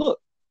 I said,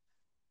 look,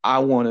 I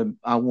want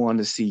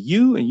to see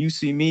you and you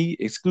see me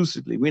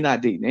exclusively. We're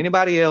not dating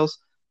anybody else.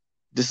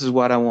 This is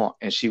what I want.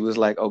 And she was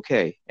like,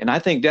 okay. And I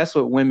think that's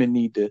what women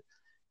need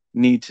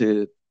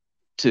to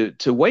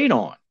wait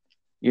on,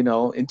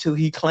 until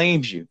he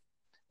claims you.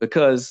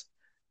 Because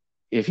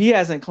if he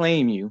hasn't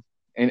claimed you,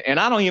 and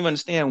I don't even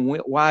understand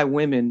why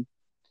women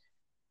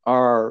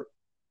are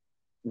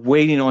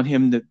waiting on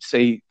him to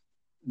say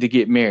to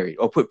get married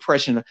or put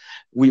pressure on,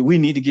 we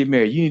need to get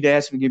married. You need to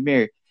ask him to get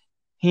married.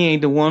 He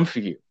ain't the one for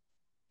you.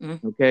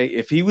 Mm-hmm. Okay.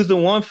 If he was the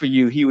one for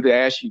you, he would have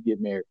asked you to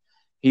get married.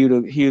 He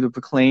would have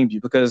proclaimed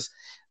you, because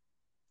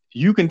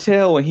you can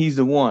tell when he's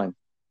the one,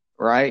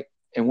 right?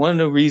 And one of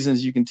the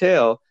reasons you can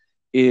tell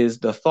is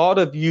the thought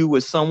of you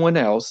with someone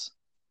else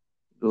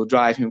will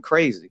drive him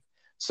crazy.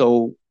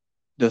 So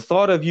the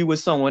thought of you with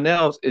someone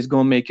else is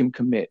going to make him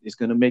commit. It's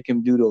going to make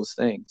him do those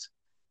things.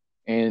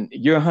 And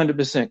you're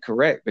 100%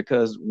 correct,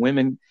 because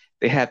women,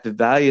 they have to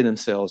value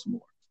themselves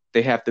more.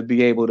 They have to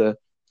be able to,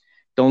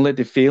 don't let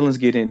the feelings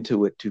get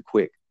into it too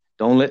quick.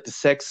 Don't let the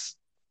sex,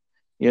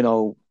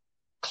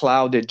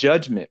 cloud their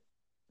judgment.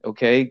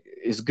 Okay,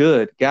 it's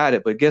good, got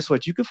it. But guess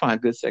what? You can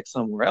find good sex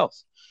somewhere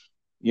else.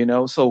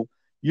 So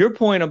your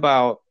point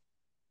about,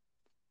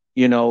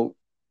 you know,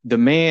 the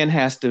man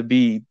has to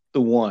be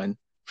the one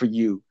for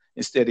you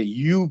instead of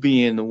you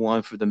being the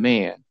one for the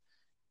man.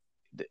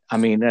 I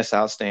mean, that's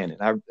outstanding.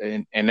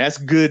 And that's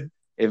good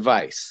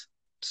advice.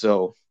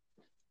 So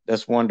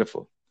that's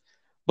wonderful.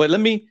 But let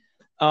me,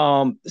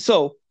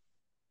 so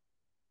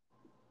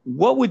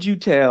what would you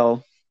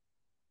tell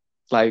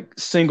like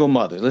single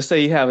mothers? Let's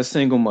say you have a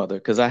single mother,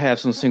 because I have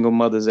some single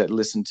mothers that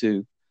listen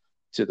to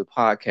the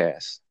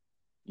podcast.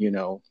 You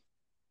know,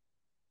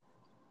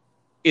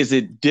 is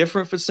it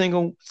different for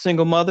single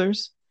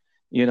mothers?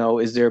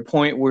 Is there a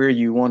point where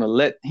you want to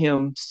let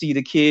him see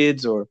the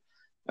kids, or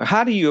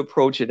how do you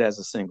approach it as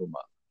a single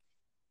mother?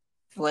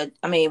 Well,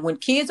 I mean, when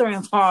kids are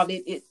involved,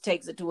 it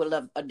takes it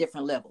to a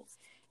different level,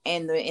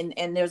 and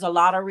there's a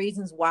lot of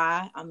reasons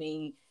why. I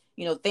mean,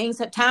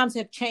 times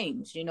have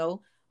changed.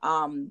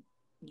 Um,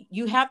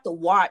 you have to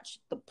watch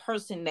the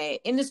person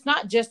and it's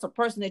not just a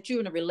person that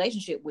you're in a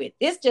relationship with.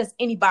 It's just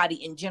anybody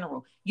in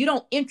general. You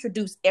don't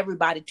introduce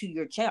everybody to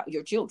your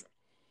children.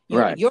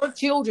 Right. Your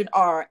children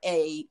are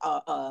they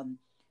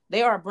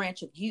are a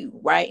branch of you,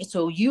 right?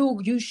 So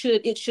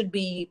it should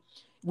be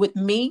with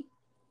me.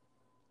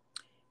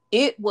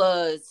 It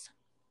was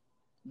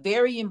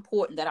very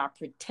important that I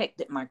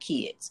protected my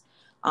kids.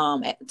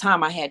 At the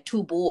time, I had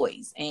two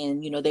boys,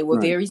 and they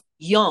were very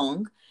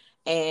young,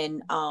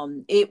 and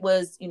it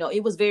was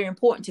very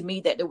important to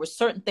me that there were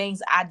certain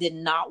things I did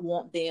not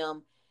want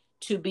them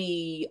to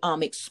be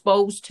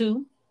exposed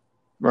to.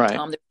 Right.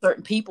 There were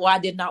certain people I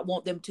did not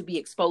want them to be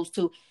exposed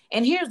to.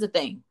 And here's the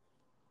thing: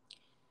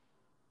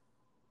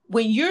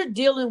 when you're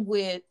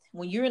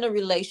in a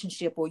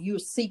relationship or you're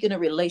seeking a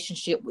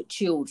relationship with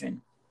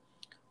children,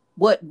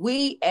 what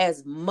we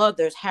as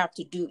mothers have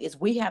to do is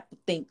we have to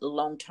think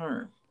long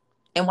term.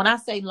 And when I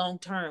say long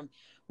term,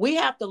 we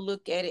have to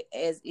look at it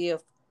as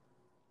if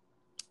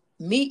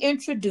me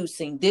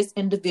introducing this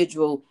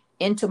individual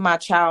into my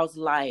child's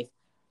life,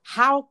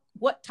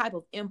 what type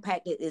of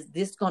impact is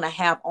this going to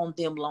have on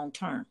them long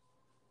term?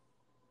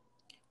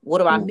 What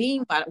do I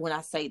mean by when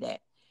I say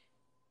that?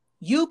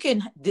 You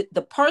can,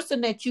 the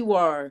person that you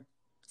are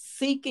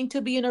seeking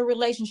to be in a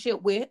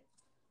relationship with,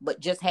 but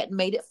just hadn't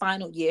made it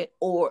final yet,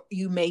 or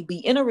you may be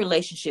in a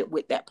relationship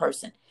with that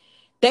person.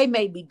 They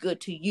may be good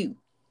to you,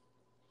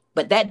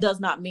 but that does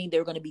not mean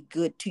they're going to be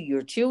good to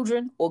your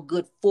children or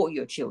good for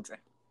your children.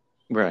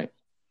 Right.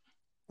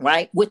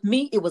 Right. With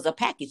me, it was a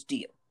package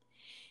deal.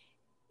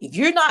 If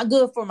you're not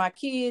good for my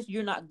kids,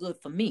 you're not good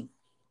for me.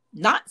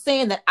 Not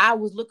saying that I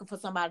was looking for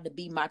somebody to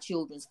be my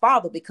children's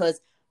father,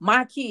 because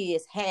my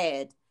kids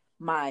had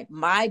my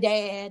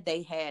dad,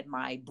 they had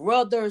my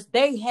brothers,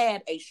 they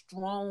had a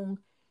strong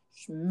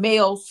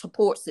male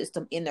support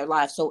system in their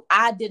life. So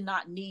I did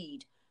not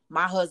need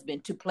my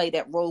husband to play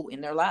that role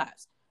in their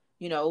lives.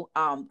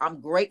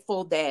 I'm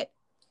grateful that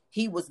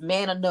he was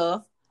man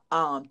enough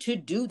to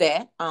do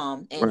that.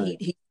 And Right.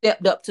 he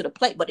stepped up to the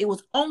plate. But it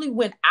was only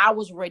when I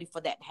was ready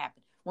for that to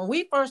happen. When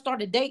we first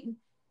started dating,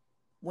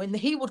 when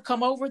he would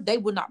come over, they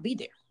would not be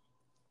there.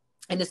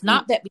 And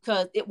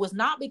it was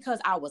not because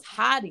I was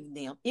hiding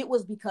them. It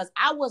was because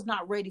I was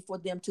not ready for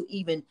them to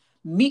even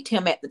meet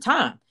him at the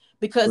time.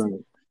 Because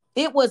Right.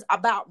 it was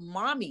about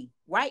mommy.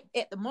 Right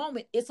at the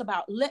moment, it's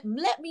about let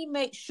me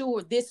make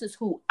sure this is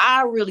who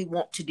I really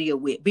want to deal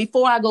with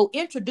before I go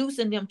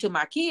introducing them to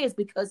my kids,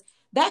 because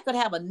that could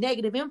have a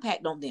negative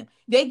impact on them.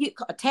 They get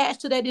attached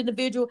to that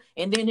individual,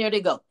 and then there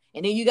they go.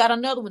 And then you got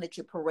another one that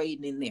you're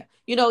parading in there.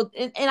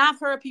 And I've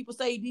heard people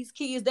say these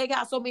kids, they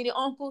got so many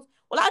uncles.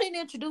 Well, I didn't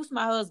introduce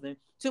my husband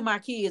to my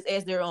kids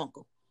as their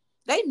uncle.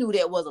 They knew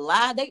that was a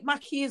lie. My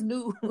kids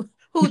knew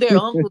who their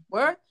uncles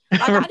were.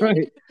 Like, I didn't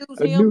Right.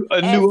 introduce A him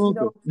as, new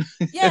uncle.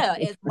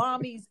 as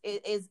mommy's,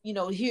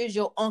 here's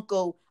your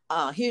uncle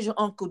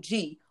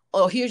G,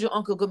 or here's your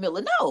uncle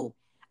Gamilla. No,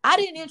 I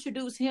didn't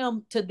introduce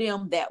him to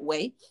them that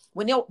way.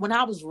 When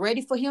I was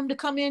ready for him to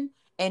come in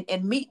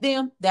and meet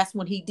them, that's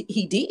when he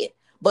did.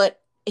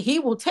 But he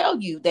will tell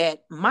you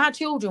that my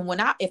children,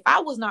 if I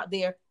was not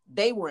there,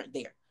 they weren't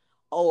there.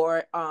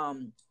 Or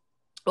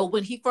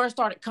when he first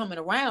started coming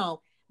around,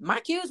 my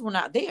kids were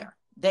not there.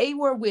 They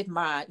were with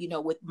my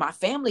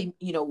family,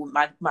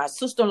 with my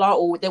sister-in-law,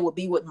 or they would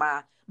be with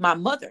my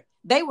mother.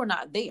 They were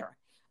not there.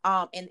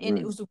 And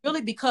it was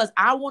really because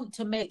I wanted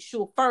to make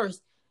sure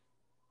first,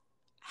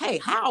 hey,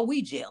 how are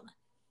we gelling?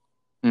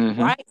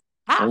 Mm-hmm. Right?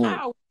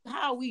 How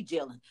are we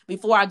gelling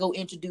before I go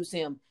introduce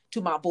him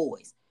to my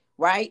boys?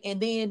 Right? And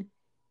then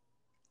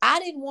I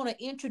didn't want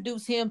to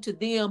introduce him to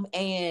them,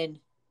 and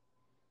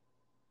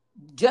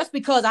just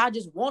because I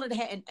just wanted to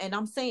have, and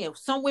I'm saying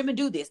some women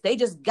do this, they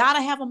just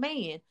gotta have a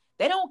man.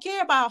 They don't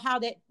care about how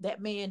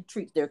that man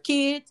treats their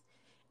kids.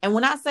 And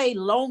when I say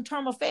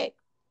long-term effect,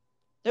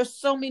 there's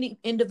so many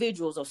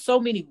individuals or so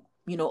many,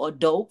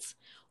 adults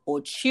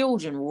or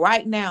children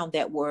right now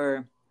that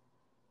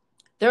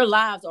their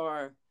lives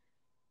are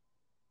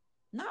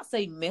not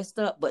say messed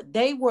up, but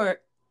they were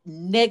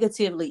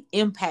negatively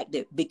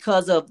impacted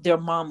because of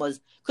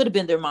could have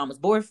been their mama's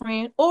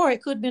boyfriend, or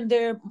it could have been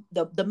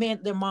the man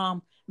their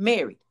mom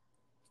married.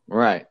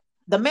 Right.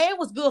 The man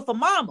was good for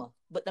mama,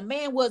 but the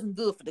man wasn't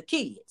good for the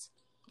kids.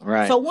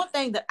 Right. So one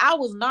thing that I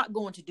was not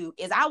going to do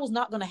is I was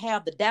not going to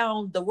have the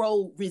down the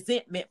road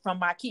resentment from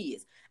my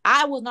kids.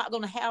 I was not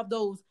going to have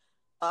those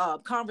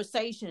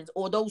conversations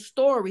or those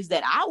stories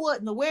that I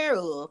wasn't aware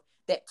of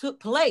that took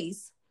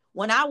place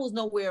when I was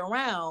nowhere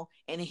around.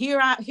 And here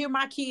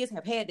my kids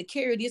have had to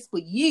carry this for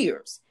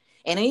years,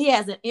 and it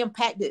hasn't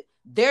impacted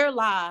their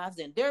lives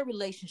and their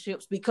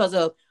relationships because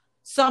of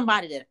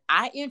somebody that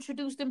I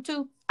introduced them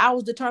to. I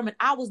was determined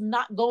I was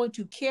not going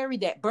to carry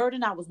that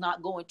burden. I was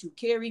not going to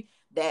carry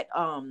that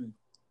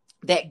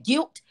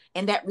guilt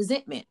and that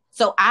resentment.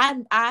 So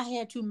I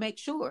had to make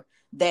sure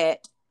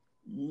that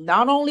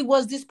not only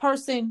was this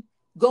person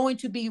going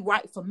to be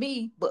right for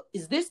me, but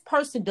does this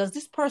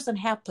person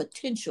have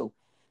potential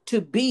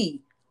to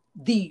be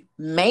the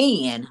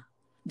man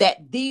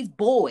that these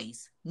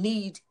boys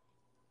need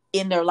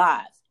in their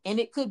lives? And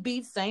it could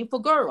be the same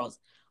for girls.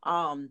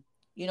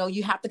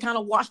 You have to kind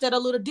of watch that a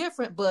little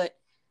different, but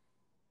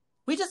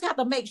we just have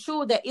to make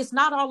sure that it's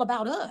not all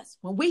about us.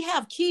 When we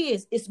have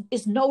kids,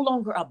 it's no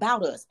longer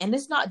about us. And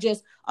it's not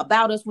just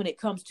about us when it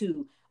comes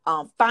to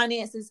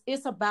finances.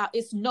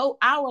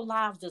 Our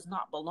lives does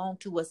not belong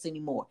to us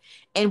anymore.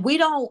 And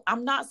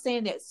I'm not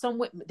saying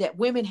that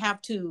women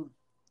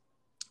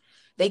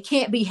they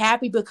can't be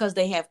happy because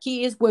they have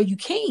kids. Where you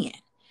can.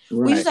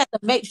 Right. We just have to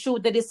make sure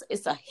that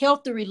it's a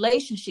healthy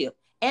relationship.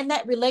 And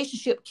that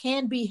relationship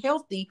can be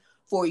healthy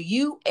for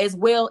you as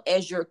well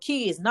as your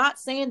kids. Not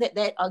saying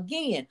that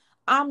again,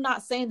 I'm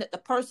not saying that the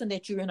person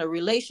that you're in a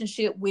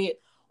relationship with,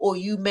 or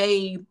you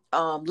may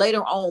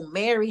later on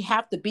marry,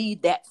 have to be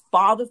that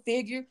father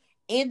figure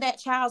in that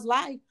child's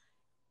life.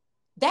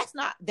 That's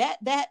not that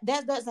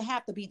doesn't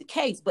have to be the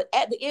case. But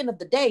at the end of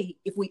the day,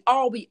 if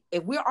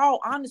we're all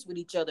honest with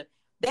each other,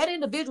 that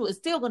individual is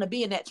still going to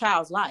be in that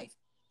child's life.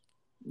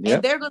 Yep.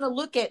 And they're going to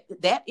look at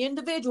that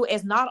individual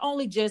as not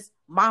only just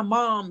my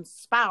mom's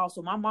spouse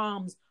or my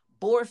mom's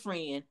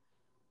boyfriend,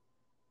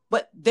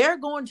 but they're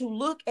going to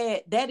look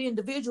at that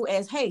individual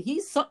as, hey,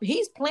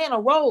 he's playing a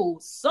role,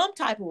 some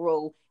type of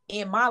role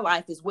in my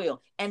life as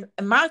well. And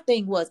my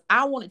thing was,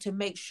 I wanted to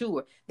make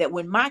sure that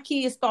when my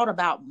kids thought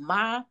about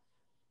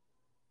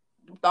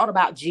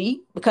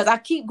G, because I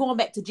keep going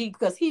back to G,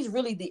 because he's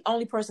really the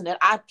only person that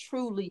I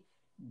truly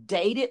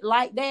dated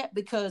like that.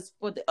 Because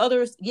for the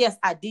others, yes,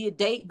 I did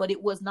date, but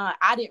it was not,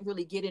 I didn't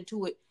really get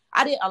into it.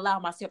 I didn't allow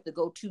myself to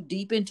go too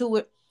deep into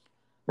it.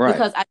 Right.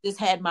 Because I just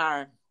had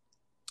my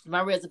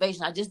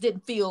reservation. I just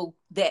didn't feel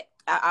that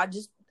I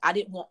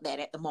didn't want that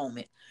at the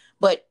moment.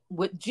 But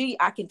with G,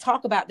 I can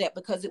talk about that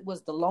because it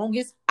was the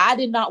longest. I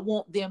did not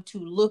want them to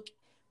look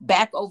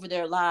back over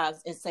their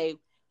lives and say,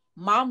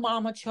 my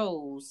mama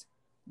chose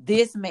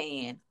this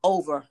man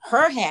over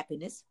her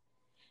happiness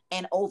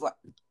and over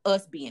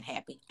us being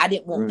happy. I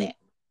didn't want Mm, that.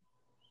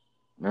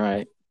 all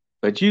right.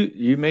 But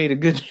you made a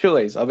good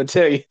choice. I'm gonna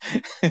tell you.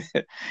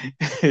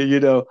 You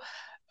know,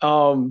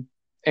 um,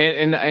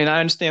 and I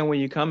understand where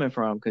you're coming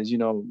from because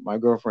my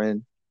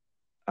girlfriend,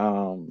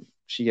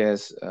 she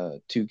has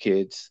two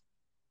kids,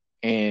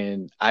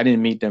 and I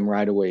didn't meet them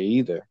right away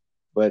either.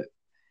 But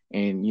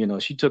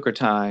and she took her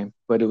time.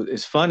 But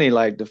it's funny,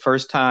 like the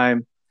first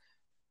time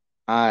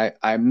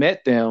I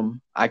met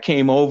them, I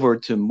came over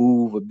to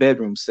move a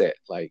bedroom set,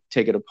 like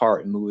take it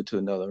apart and move it to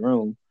another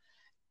room.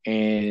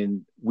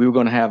 And we were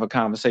going to have a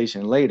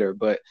conversation later,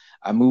 but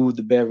I moved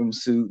the bedroom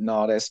suit and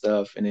all that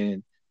stuff. And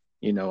then,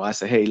 I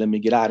said, hey, let me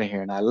get out of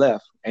here. And I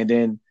left. And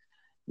then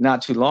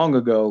not too long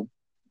ago,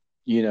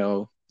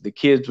 the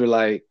kids were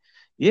like,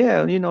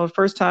 yeah, the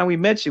first time we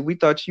met you, we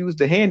thought you was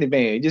the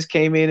handyman. You just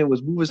came in and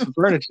was moving some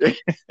furniture.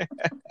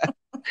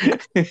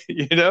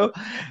 you know,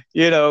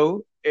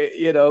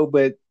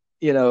 but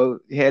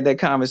had that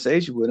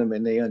conversation with him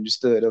and they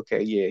understood,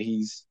 okay, yeah,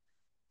 he's,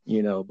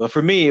 but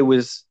for me, it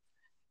was,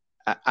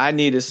 I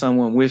needed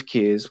someone with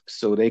kids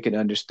so they could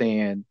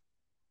understand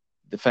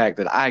the fact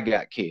that I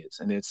got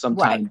kids. And then Right.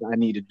 sometimes I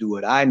need to do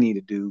what I need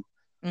to do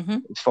Mm-hmm.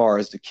 as far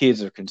as the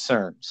kids are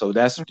concerned. So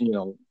that's,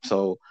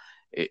 so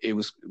it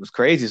was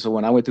crazy. So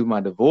when I went through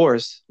my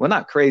divorce, well,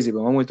 not crazy,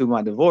 but when I went through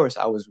my divorce,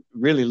 I was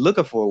really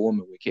looking for a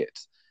woman with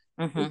kids,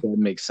 if Mm-hmm. that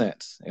makes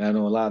sense. And I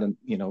know a lot of,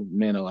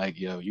 men are like,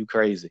 yo, you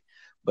crazy,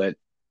 but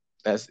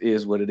that's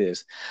is what it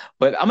is.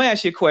 But I'm gonna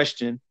ask you a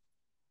question,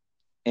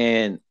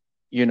 and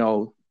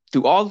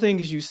through all the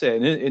things you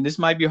said, and this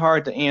might be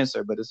hard to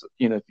answer, but it's,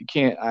 if you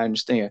can't, I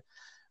understand.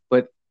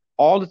 But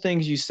all the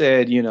things you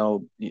said,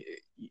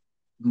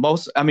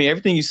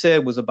 everything you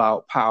said was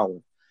about power,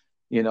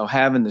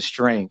 having the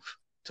strength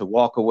to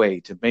walk away,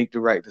 to make the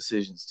right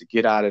decisions, to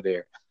get out of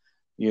there,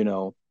 you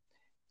know.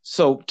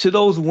 So to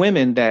those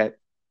women that,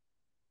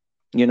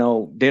 they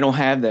don't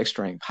have that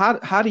strength,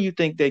 how do you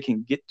think they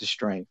can get the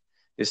strength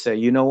to say,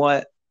 you know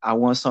what, I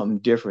want something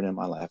different in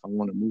my life. I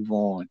want to move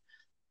on.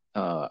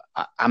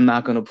 I'm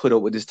not going to put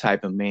up with this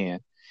type of man.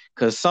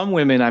 Because some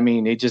women,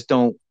 they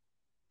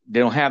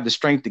don't have the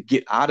strength to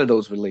get out of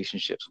those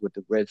relationships with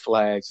the red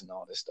flags and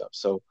all this stuff.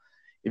 So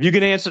if you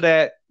can answer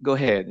that, go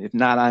ahead. If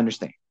not, I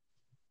understand.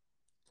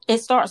 It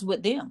starts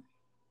with them.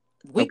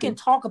 We Okay. can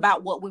talk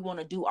about what we want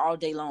to do all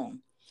day long.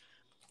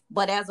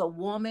 But as a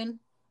woman,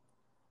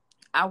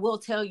 I will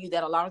tell you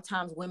that a lot of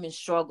times women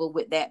struggle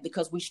with that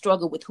because we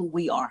struggle with who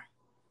we are.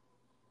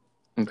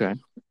 Okay.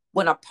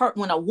 When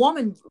a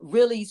woman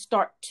really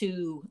start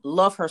to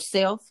love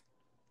herself,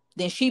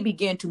 then she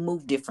begin to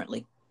move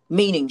differently.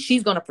 Meaning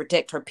she's going to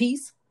protect her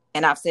peace.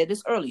 And I've said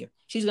this earlier.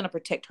 She's going to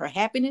protect her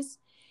happiness.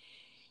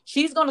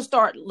 She's going to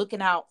start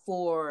looking out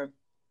for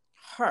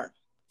her.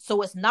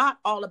 So it's not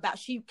all about,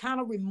 she kind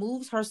of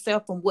removes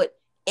herself from what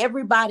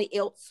everybody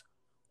else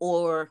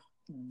or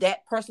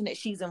that person that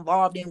she's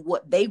involved in,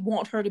 what they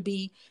want her to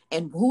be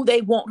and who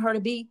they want her to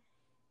be.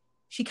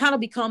 She kind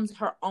of becomes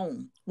her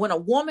own. When a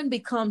woman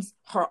becomes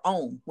her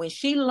own, when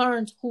she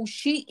learns who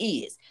she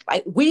is,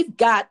 like they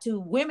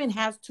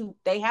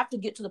have to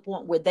get to the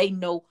point where they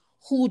know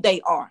who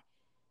they are.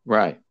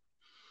 Right.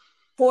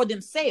 For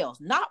themselves,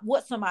 not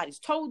what somebody's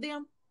told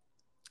them,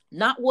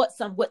 not what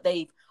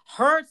they've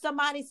heard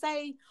somebody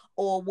say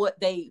or what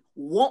they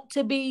want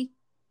to be.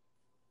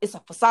 It's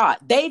a facade.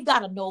 They've got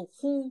to know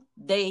who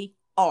they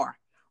are,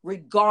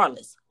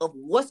 regardless of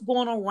what's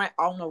going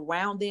on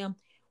around them.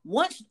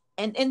 Once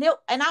and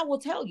I will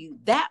tell you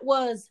that's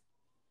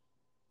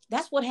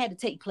what had to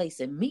take place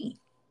in me.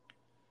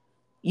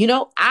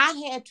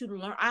 I had to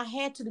learn. I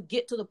had to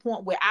get to the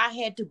point where I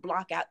had to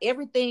block out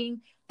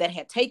everything that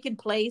had taken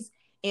place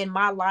in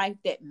my life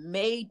that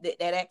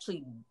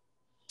actually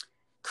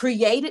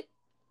created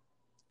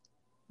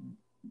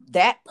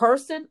that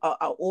person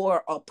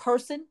or a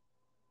person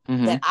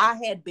Mm-hmm. that I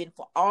had been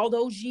for all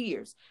those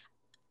years.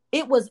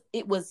 It was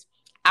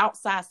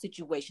outside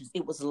situations.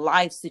 It was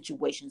life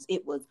situations.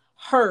 It was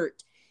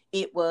hurt.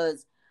 It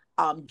was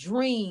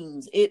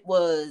dreams. It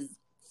was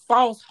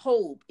false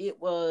hope.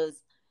 It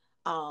was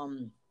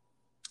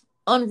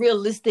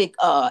unrealistic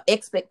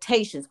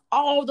expectations.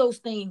 All those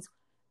things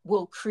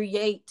will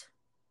create,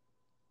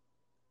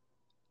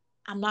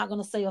 I'm not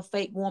going to say a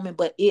fake woman,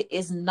 but it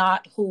is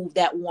not who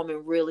that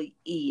woman really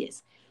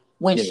is.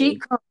 When Yeah. she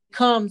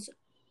comes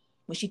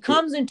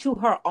into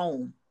her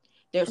own,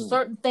 there's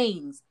certain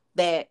things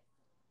that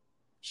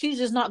she's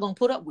just not going to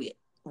put up with.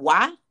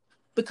 Why?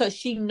 Because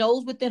she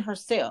knows within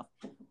herself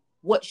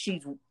what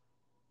she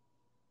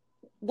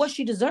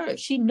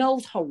deserves. She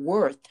knows her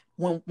worth.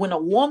 When a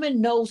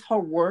woman knows her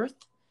worth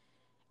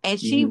and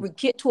she Mm-hmm.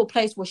 get to a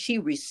place where she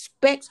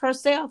respects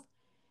herself,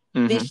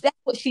 then Mm-hmm. that's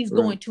what she's Right.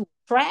 going to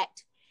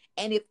attract.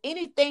 And if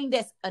anything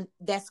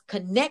that's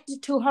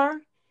connected to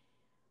her,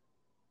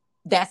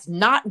 that's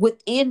not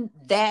within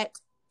that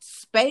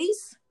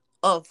space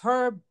of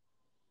her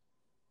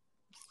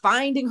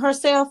finding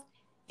herself,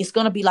 it's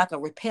going to be like a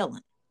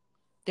repellent.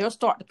 They'll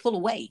start to pull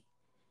away.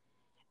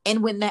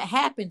 And when that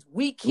happens,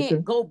 we Okay.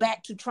 can't go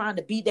back to trying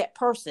to be that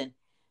person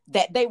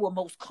that they were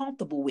most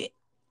comfortable with.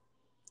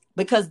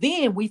 Because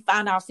then we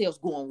find ourselves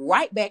going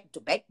right back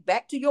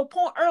to your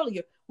point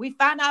earlier. We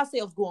find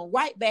ourselves going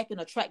right back and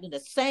attracting the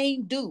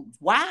same dudes.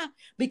 Why?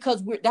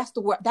 Because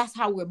that's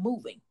how we're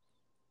moving.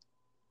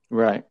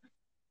 Right.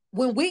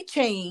 When we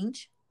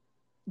change,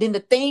 then the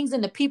things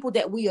and the people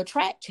that we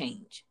attract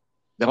change.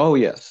 Oh,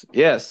 yes.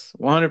 Yes.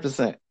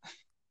 100%.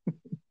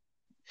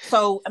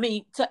 So, I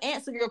mean, to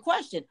answer your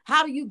question,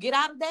 how do you get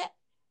out of that?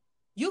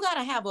 You got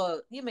to have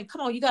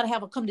come on, you got to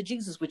have a come to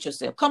Jesus with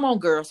yourself. Come on,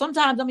 girl.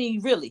 Sometimes, I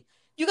mean, really,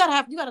 you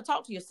got to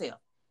talk to yourself.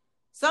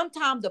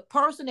 Sometimes the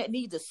person that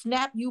needs to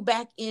snap you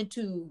back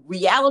into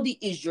reality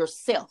is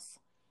yourself.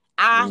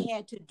 I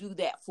had to do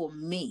that for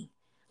me.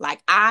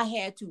 Like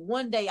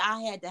one day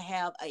I had to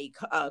have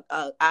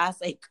I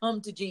say,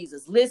 come to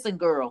Jesus. Listen,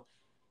 girl,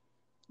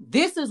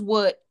 this is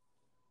what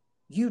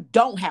you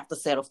don't have to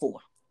settle for.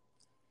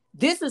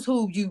 This is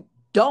who you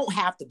don't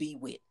have to be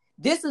with.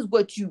 This is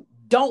what you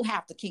don't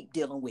have to keep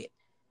dealing with.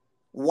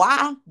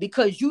 Why?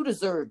 Because you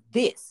deserve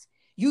this.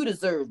 You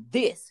deserve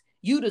this.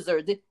 You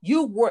deserve this.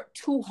 You work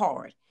too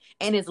hard.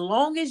 And as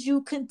long as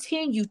you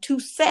continue to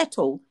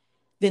settle,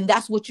 then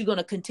that's what you're going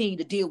to continue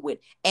to deal with.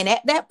 And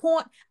at that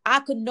point, I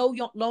could no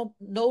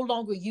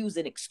longer use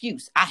an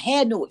excuse. I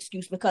had no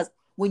excuse, because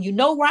when you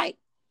know right,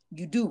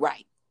 you do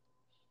right.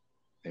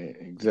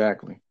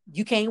 Exactly.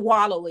 You can't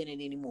wallow in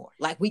it anymore.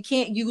 Like, we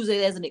can't use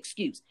it as an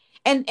excuse.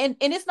 And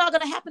it's not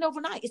going to happen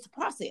overnight. It's a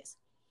process.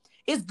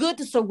 It's good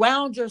to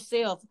surround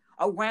yourself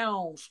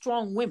around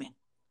strong women.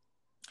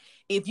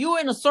 If you're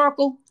in a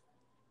circle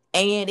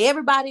and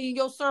everybody in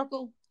your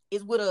circle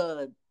is with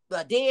a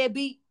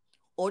deadbeat,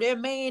 or their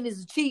man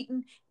is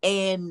cheating,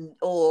 and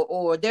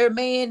or their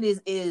man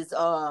is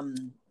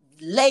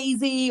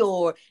lazy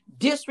or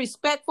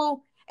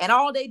disrespectful, and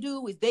all they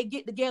do is they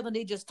get together and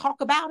they just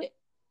talk about it,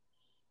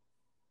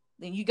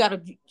 then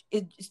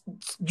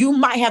you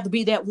might have to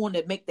be that one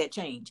that make that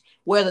change.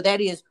 Whether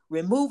that is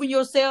removing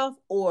yourself,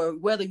 or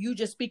whether you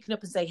just speaking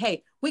up and say,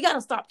 hey, we got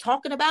to stop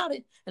talking about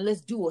it and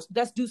let's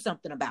do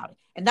something about it.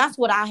 And that's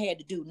what I had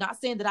to do. Not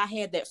saying that I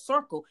had that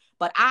circle,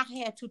 but I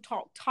had to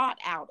talk Todd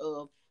out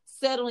of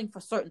settling for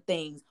certain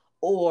things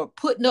or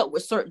putting up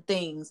with certain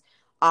things,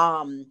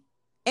 and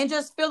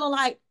just feeling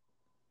like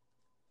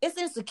it's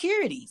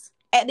insecurities.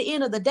 At the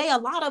end of the day, a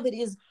lot of it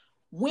is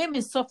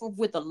women suffer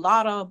with a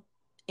lot of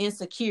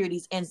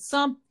insecurities, and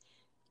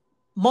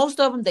most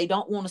of them they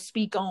don't want to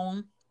speak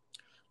on,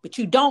 but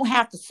you don't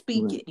have to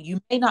speak it. You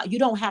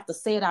don't have to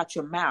say it out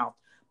your mouth,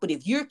 but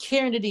if you're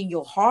carrying it in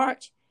your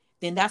heart,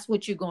 then that's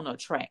what you're going to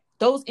attract.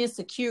 Those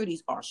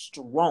insecurities are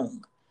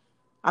strong.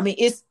 I mean,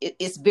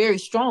 it's very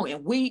strong,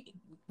 and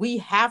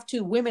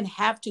women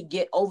have to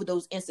get over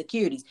those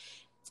insecurities.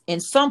 In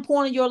some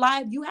point in your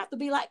life, you have to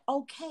be like,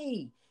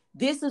 okay,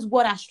 this is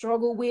what I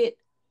struggle with.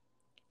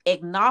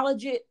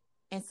 Acknowledge it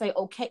and say,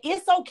 okay,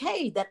 it's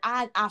okay that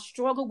I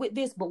struggle with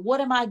this, but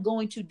what am I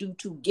going to do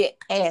to get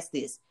past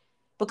this?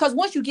 Because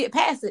once you get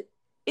past it,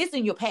 it's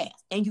in your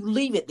past and you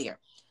leave it there.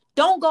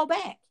 Don't go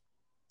back.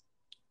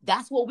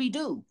 That's what we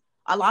do.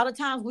 A lot of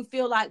times we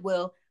feel like,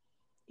 well,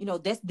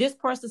 this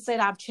person said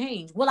I've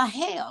changed. Well, I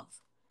have.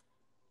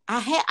 I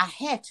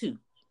had to.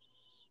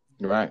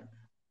 Right.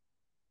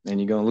 And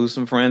you're going to lose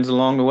some friends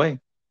along the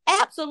way.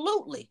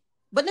 Absolutely.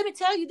 But let me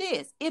tell you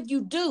this. If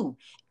you do,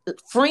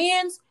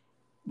 friends,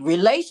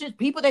 relations,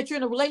 people that you're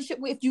in a relationship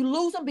with, if you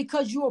lose them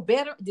because you're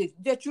better,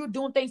 that you're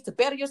doing things to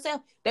better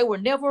yourself, they were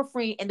never a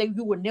friend, and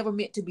you were never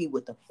meant to be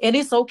with them. And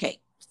it's okay.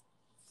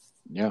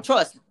 Yeah.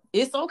 Trust me.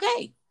 It's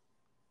okay.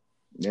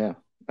 Yeah.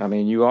 I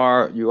mean, you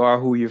are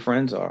who your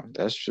friends are.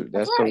 That's true.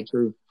 That's right. So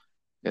true.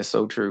 That's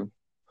so true.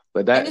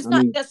 But and it's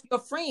not just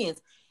your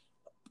friends.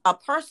 A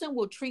person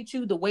will treat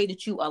you the way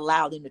that you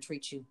allow them to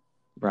treat you.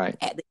 Right.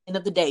 At the end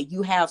of the day,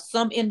 you have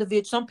some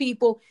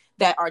people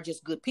that are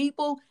just good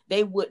people.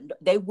 They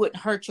wouldn't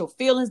hurt your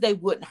feelings. They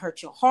wouldn't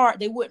hurt your heart.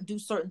 They wouldn't do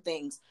certain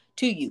things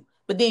to you.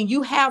 But then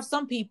you have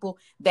some people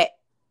that,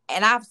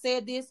 and I've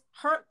said this,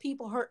 hurt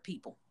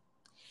people.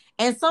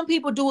 And some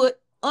people do it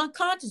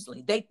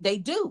unconsciously. They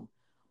do.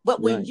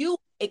 But when you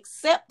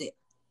accept it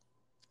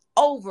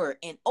over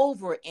and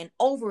over and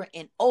over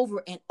and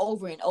over and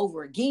over and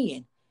over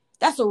again,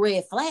 that's a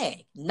red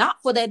flag.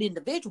 Not for that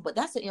individual, but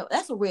that's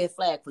a red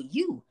flag for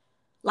you.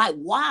 Like,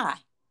 why?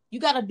 You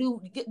got to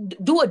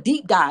do a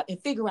deep dive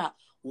and figure out,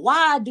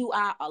 why do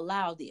I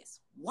allow this?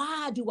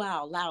 Why do I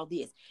allow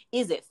this?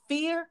 Is it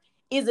fear?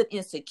 Is it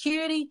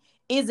insecurity?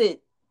 Is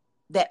it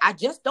that I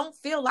just don't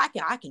feel like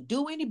I can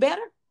do any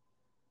better?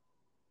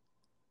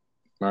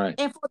 Right.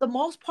 And for the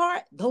most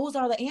part, those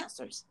are the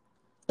answers.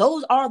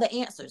 Those are the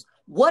answers.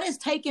 What is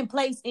taking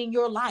place in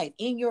your life,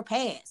 in your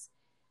past,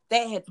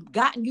 that has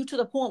gotten you to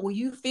the point where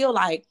you feel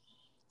like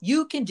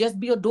you can just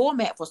be a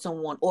doormat for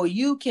someone, or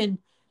you can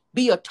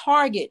be a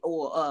target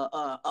or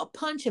a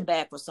punching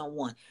bag for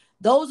someone?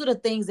 Those are the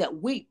things that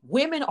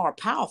women are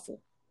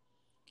powerful.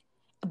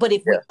 But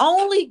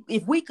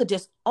if we could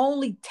just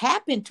only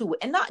tap into it,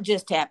 and not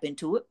just tap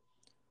into it,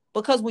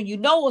 because when you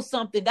know of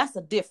something, that's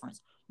a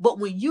difference. But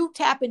when you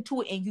tap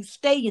into it and you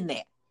stay in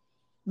that,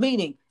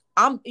 meaning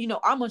I'm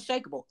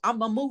unshakable,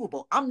 I'm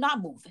unmovable, I'm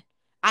not moving,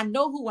 I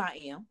know who I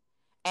am.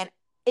 And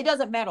it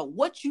doesn't matter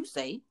what you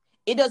say.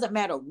 It doesn't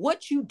matter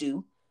what you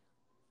do.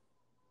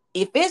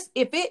 If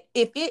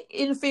it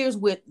interferes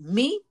with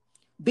me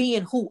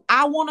being who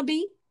I want to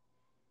be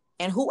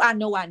and who I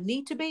know I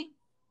need to be,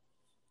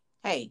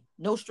 hey,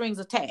 no strings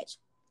attached.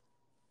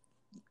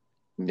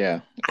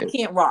 Yeah. I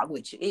can't rock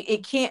with you.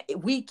 It can't,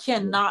 we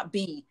cannot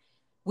be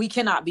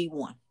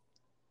one.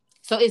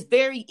 So it's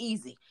very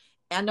easy.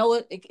 I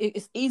know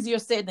it's easier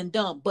said than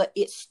done, but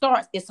it's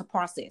a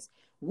process.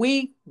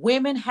 We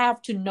women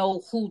have to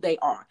know who they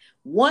are.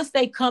 Once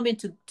they come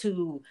into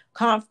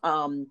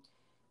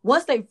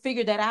once they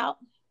figure that out,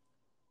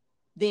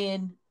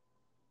 then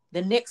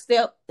the next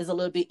step is a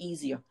little bit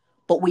easier.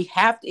 But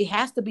it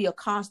has to be a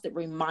constant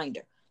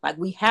reminder. Like,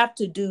 we have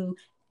to do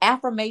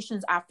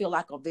affirmations. I feel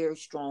like are very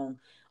strong,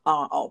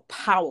 or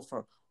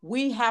powerful.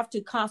 We have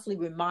to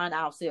constantly remind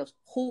ourselves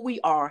who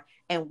we are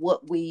and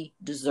what we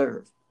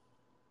deserve.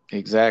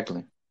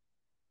 Exactly.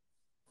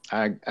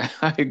 I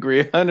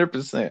agree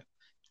 100%.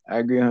 I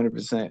agree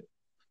 100%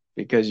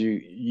 because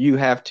you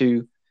have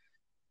to,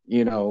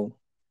 you know,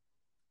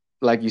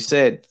 like you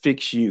said,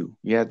 fix you.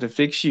 You have to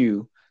fix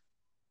you.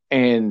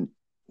 And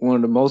one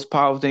of the most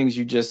powerful things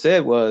you just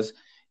said was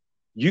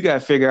you got to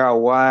figure out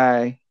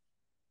why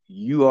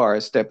you are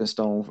a stepping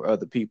stone for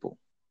other people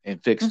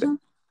and fix them.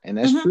 And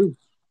that's true.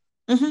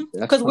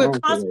 Because we're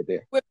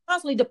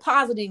constantly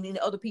depositing in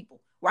other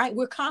people, right?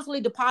 We're constantly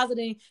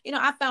depositing.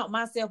 I found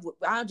myself.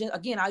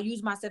 I'll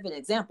use myself as an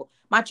example.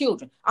 My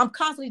children. I'm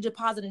constantly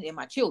depositing in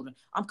my children.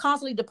 I'm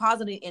constantly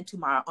depositing into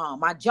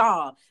my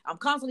job. I'm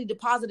constantly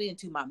depositing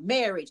into my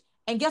marriage.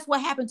 And guess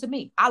what happened to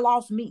me? I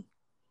lost me.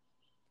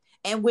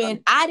 And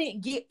when I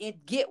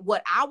didn't get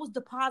what I was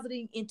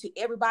depositing into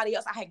everybody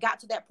else, I had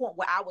got to that point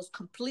where I was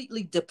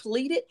completely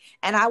depleted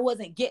and I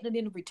wasn't getting it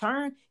in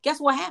return.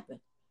 Guess what happened?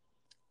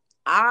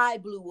 I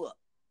blew up.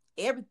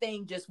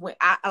 Everything just went.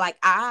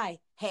 I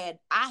had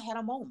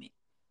a moment.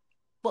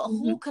 But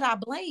who could I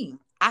blame?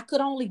 I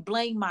could only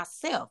blame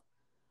myself.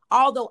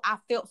 Although I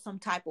felt some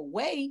type of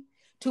way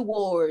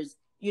towards,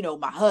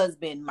 my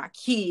husband, my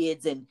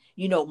kids, and,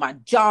 my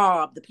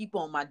job, the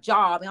people on my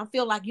job. And I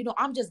feel like,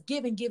 I'm just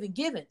giving.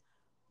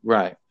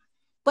 Right.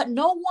 But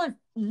no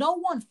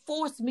one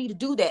forced me to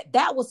do that.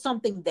 That was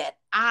something that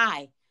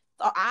I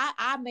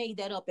made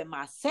that up in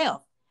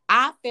myself.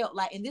 I felt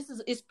like, and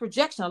it's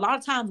projection. A lot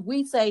of times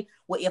we say,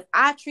 well, if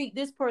I treat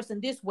this person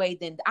this way,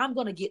 then I'm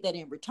going to get that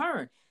in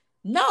return.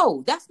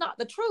 No, that's not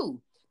the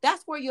truth.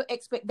 That's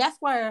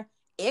where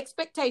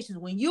expectations,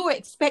 when you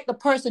expect a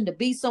person to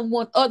be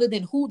someone other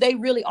than who they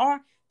really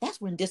are,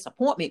 that's when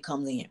disappointment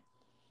comes in.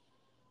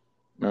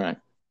 Right.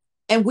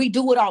 And we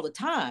do it all the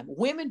time.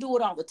 Women do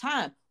it all the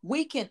time.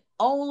 We can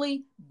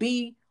only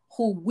be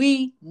who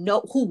we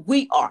know, who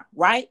we are,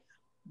 right?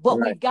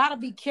 But we've got to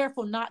be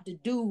careful not to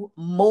do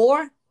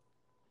more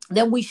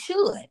than we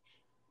should.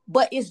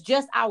 But it's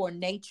just our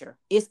nature.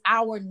 It's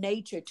our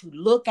nature to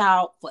look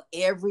out for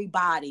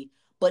everybody.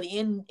 But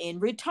in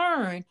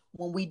return,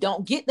 when we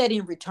don't get that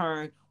in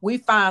return, we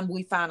find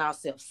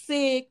ourselves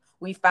sick.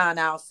 We find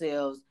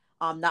ourselves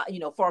not,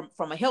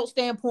 from a health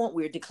standpoint,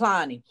 we're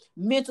declining.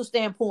 Mental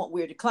standpoint,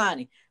 we're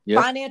declining.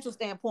 Yep. Financial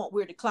standpoint,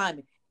 we're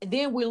declining. And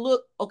then we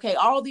look, okay,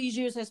 all these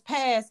years has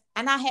passed,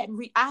 and I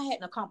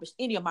hadn't accomplished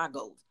any of my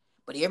goals.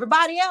 But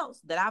everybody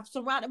else that I've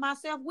surrounded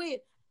myself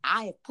with,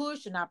 I have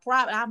pushed and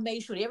I've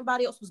made sure that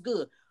everybody else was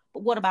good.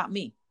 But what about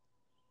me?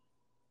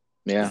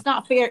 Yeah. It's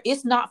not fair.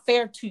 It's not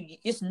fair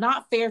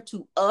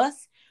to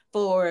us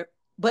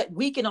but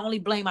we can only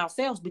blame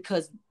ourselves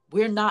because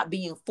we're not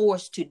being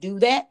forced to do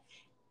that.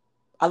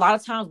 A lot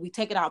of times we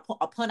take it out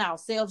upon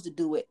ourselves to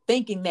do it,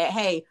 thinking that,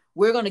 hey,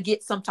 we're going to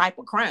get some type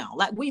of crown.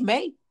 Like we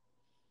may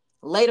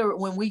later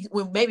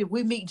when maybe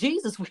we meet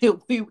Jesus, I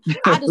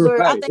deserve.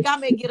 Right. I think I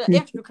may get an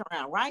extra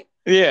crown, right?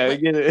 Yeah,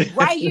 get it.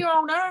 Right here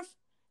on earth.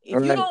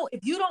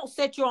 If you don't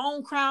set your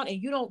own crown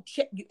and you don't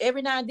check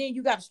every now and then,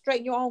 you got to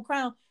straighten your own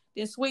crown,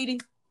 then sweetie,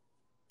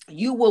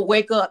 you will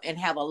wake up and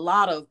have a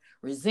lot of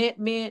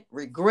resentment,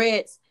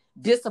 regrets,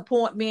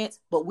 disappointments.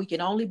 But we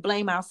can only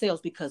blame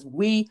ourselves because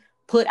we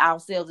put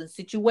ourselves in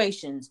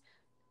situations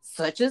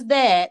such as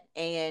that,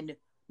 and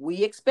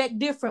we expect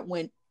different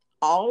when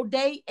all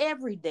day,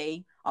 every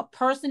day, a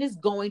person is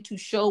going to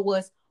show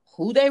us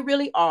who they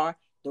really are.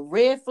 The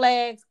red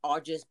flags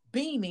are just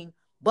beaming.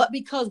 But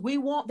because we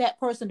want that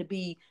person to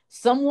be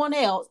someone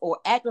else or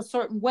act a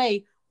certain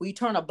way, we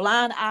turn a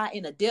blind eye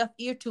and a deaf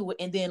ear to it.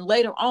 And then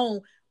later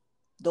on,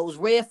 those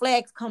red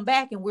flags come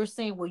back and we're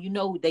saying, well,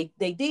 they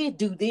did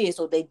do this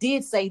or they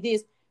did say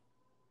this.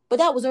 But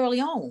that was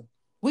early on.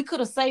 We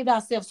could have saved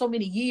ourselves so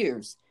many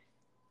years,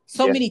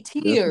 many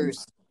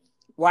tears,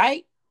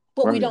 right?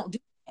 But we don't do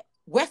that.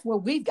 That's where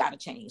we've got to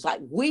change. Like,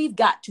 we've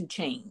got to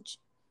change.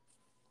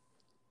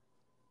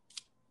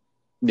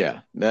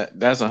 Yeah,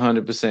 that's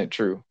 100%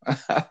 true.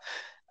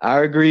 I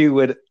agree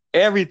with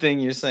everything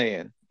you're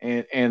saying,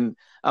 and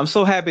I'm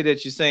so happy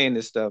that you're saying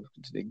this stuff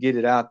to get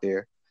it out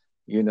there,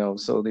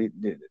 so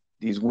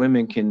these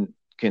women can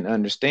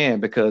understand,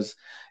 because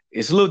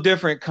it's a little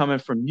different coming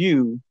from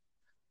you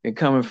than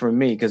coming from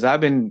me, because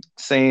I've been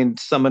saying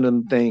some of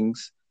them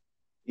things.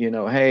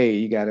 Hey,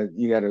 you gotta,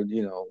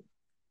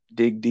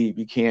 dig deep.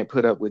 You can't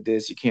put up with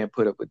this. You can't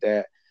put up with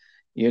that.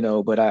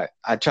 But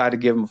I try to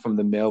give them from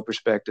the male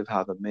perspective,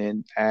 how the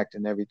men act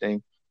and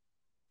everything.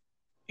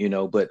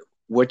 But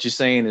what you're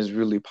saying is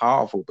really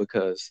powerful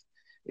because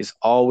it's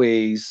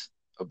always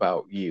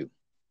about you.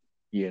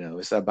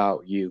 It's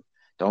about you.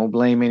 Don't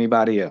blame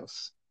anybody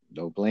else.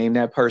 Don't blame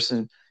that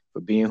person for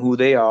being who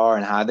they are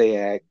and how they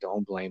act.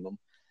 Don't blame them.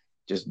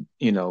 Just,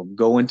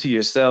 go into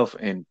yourself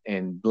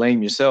and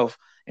blame yourself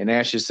and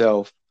ask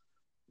yourself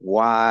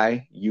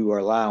why you are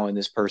allowing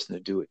this person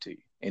to do it to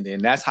you. And then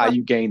that's how Right.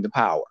 you gain the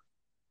power.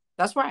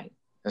 That's right.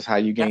 That's how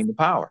you That's gain the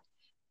power.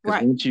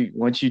 Because right.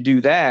 once you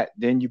do that,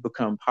 then you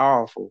become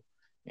powerful,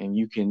 and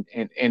you can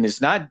and it's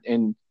not,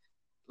 and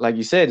like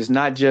you said, it's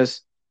not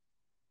just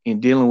in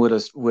dealing with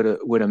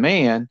a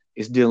man,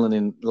 it's dealing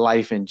in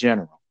life in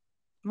general,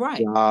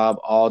 Right. job,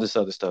 all this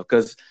other stuff.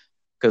 Because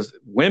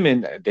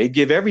women, they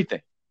give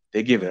everything,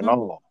 they give it Mm-hmm.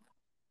 all,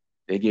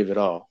 they give it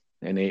all,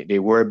 and they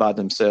worry about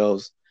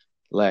themselves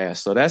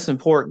last. So that's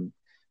important,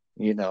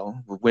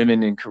 with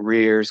women in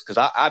careers, because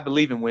I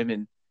believe in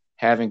women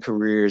having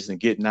careers and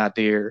getting out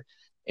there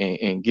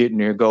and getting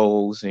their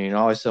goals. And I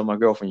always tell my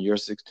girlfriend, your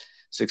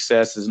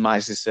success is my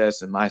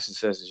success, and my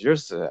success is your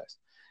success.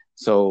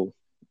 So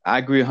I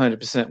agree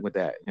 100% with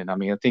that. And I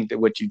mean, I think that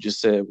what you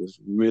just said was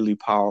really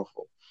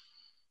powerful.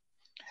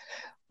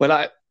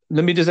 But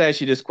let me just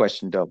ask you this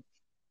question, though.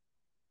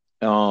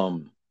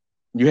 Um,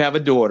 you have a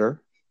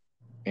daughter,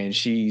 and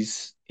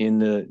she's in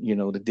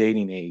the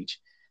dating age.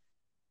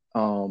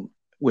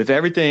 With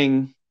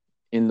everything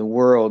in the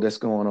world that's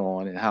going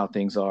on and how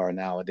things are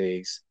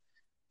nowadays,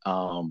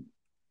 um,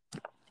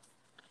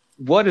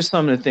 what are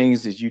some of the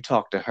things that you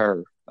talk to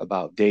her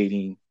about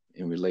dating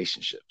and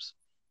relationships?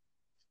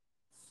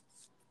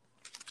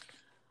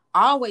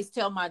 I always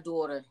tell my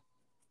daughter,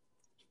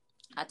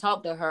 I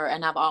talk to her,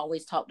 and I've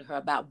always talked to her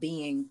about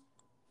being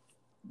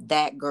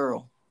that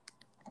girl.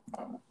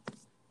 I'm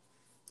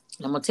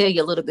gonna tell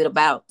you a little bit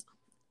about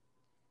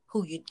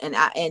who you and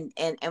I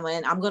and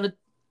when I'm gonna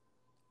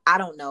I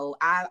don't know.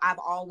 I've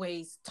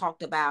always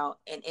talked about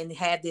and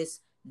had this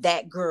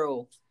that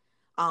girl.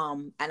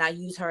 And I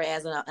use her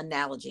as an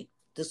analogy.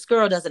 This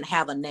girl doesn't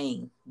have a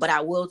name, but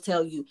I will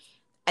tell you,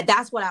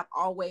 that's what I've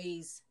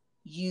always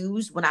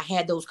used when I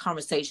had those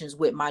conversations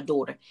with my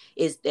daughter,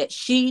 is that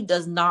she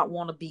does not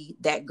want to be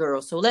that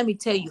girl. So let me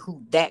tell you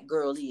who that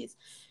girl is.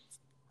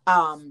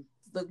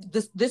 But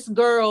this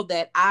girl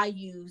that I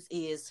use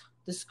is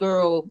this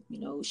girl.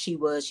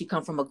 She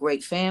come from a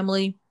great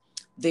family,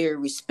 very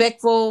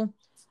respectful,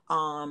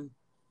 um,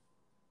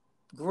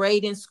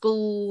 great in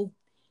school,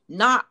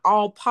 not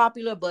all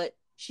popular, but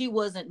she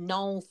wasn't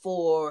known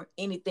for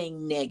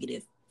anything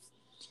negative.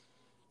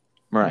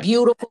 Right.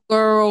 Beautiful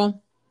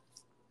girl.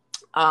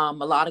 A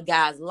lot of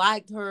guys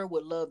liked her,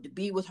 would love to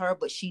be with her,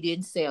 but she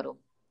didn't settle.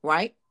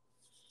 Right.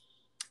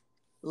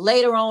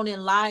 Later on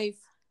in life,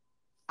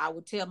 I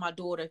would tell my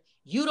daughter,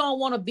 you don't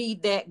want to be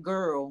that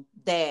girl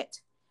that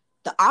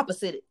the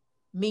opposite,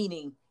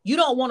 meaning you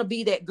don't want to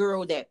be that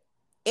girl that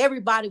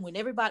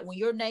when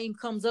your name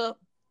comes up,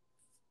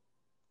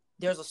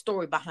 there's a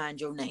story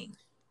behind your name.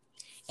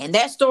 And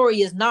that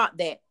story is not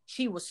that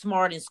she was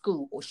smart in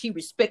school, or she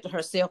respected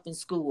herself in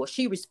school, or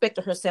she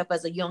respected herself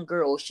as a young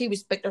girl, or she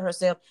respected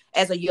herself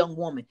as a young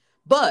woman.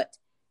 But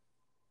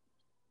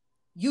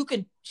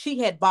she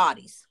had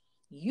bodies.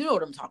 You know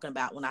what I'm talking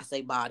about when I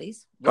say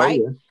bodies, Oh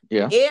right?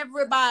 yeah. Yeah.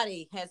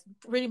 Everybody has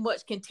pretty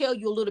much can tell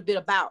you a little bit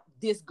about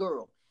this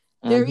girl.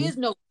 There Mm-hmm. is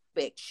no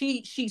respect.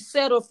 She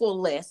settled for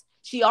less.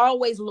 She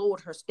always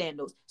lowered her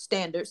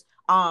standards.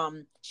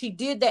 She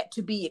did that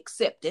to be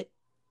accepted.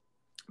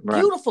 Right.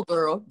 Beautiful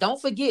girl. Don't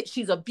forget,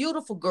 she's a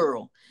beautiful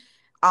girl.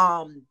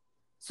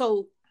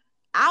 So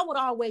I would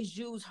always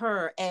use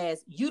her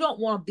as, you don't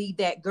want to be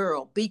that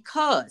girl,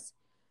 because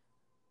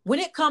when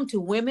it comes to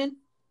women,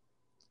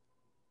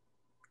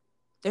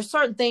 there's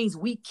certain things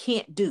we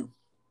can't do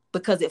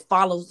because it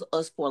follows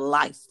us for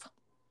life.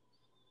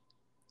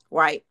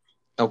 Right?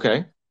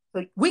 Okay.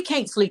 But we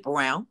can't sleep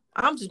around.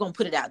 I'm just gonna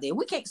put it out there.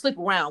 We can't sleep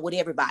around with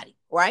everybody,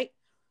 right?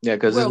 Yeah,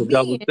 because it's Well, a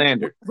double men,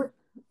 standard.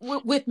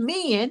 with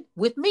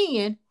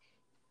men,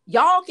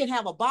 y'all can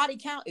have a body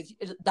count. If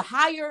the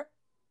higher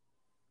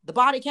the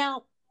body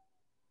count,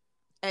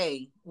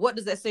 hey, what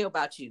does that say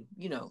about you?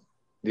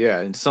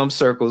 Yeah, in some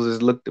circles,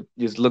 it's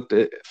looked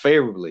at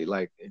favorably,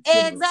 like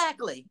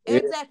Exactly,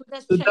 it's exactly.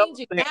 That's a double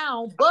changing standard.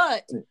 now,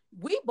 but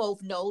we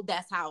both know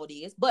that's how it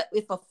is. But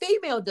if a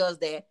female does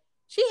that,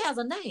 she has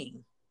a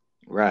name.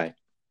 Right.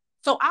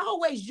 So I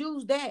always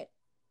use that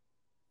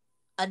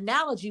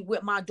analogy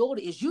with my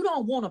daughter, is you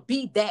don't want to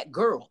be that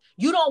girl.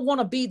 You don't want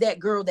to be that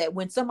girl that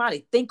when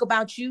somebody think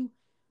about you,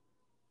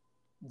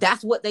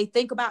 that's what they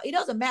think about. It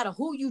doesn't matter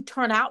who you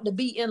turn out to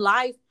be in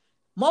life.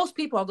 Most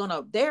people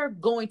they're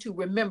going to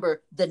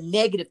remember the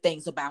negative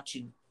things about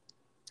you.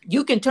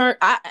 You can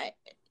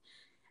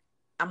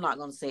I'm not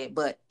going to say it,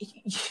 but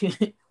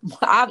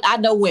I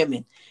know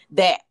women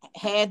that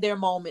had their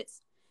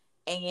moments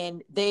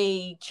and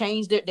they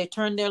they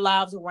turned their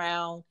lives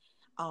around,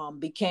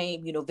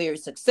 became, very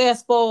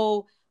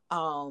successful,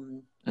 got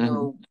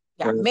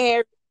Right.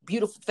 married,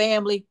 beautiful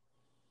family.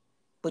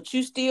 But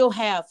you still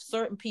have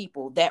certain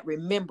people that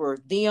remember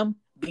them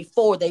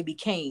before they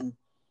became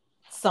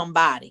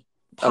somebody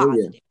Oh yeah.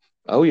 positive,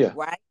 Oh yeah.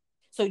 right?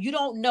 So you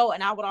don't know,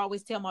 and I would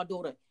always tell my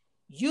daughter,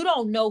 you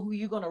don't know who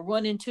you're going to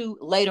run into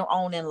later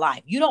on in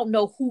life. You don't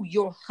know who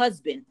your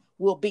husband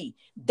will be.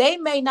 They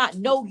may not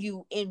know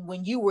you in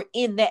when you were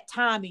in that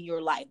time in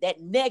your life,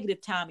 that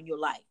negative time in your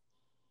life.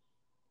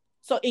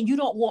 So, and you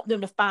don't want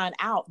them to find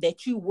out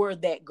that you were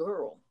that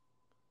girl.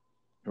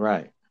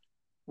 Right.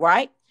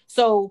 Right.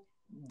 So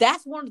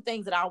that's one of the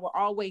things that I will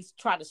always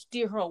try to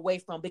steer her away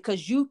from,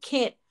 because you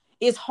can't,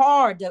 it's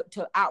hard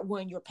to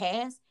outrun your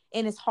past,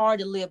 and it's hard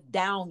to live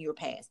down your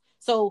past.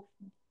 So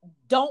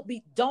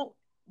we don't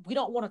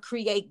want to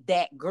create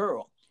that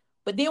girl.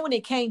 But then when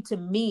it came to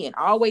men,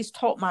 I always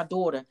taught my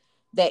daughter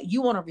that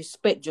you want to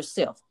respect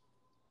yourself.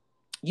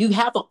 You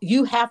have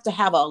to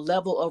have a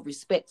level of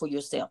respect for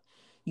yourself.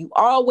 You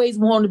always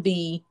want to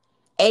be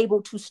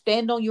able to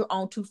stand on your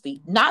own 2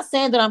 feet. Not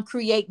saying that I'm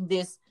creating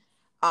this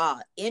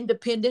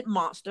independent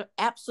monster.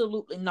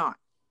 Absolutely not.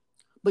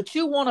 But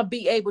you want to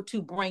be able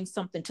to bring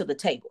something to the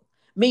table.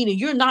 Meaning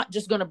you're not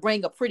just going to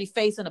bring a pretty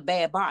face and a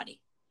bad body.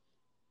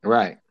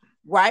 Right.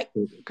 Right?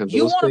 Because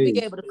You those want to be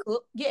things. able to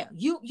cook. Yeah,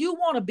 you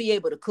want to be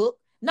able to cook.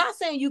 Not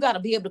saying you got to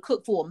be able to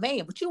cook for a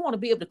man, but you want to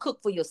be able to cook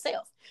for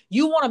yourself.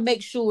 You want to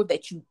make sure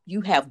that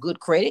you have good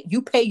credit.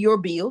 You pay your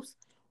bills,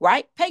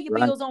 right? Pay your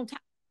Right. bills on time,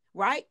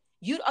 right?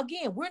 You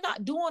again, we're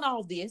not doing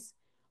all this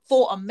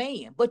for a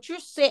man, but you're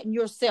setting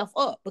yourself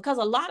up, because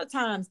a lot of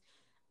times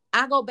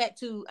I go back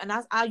to, and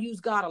I use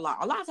God a lot.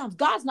 A lot of times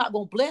God's not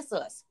going to bless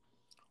us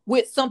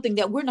with something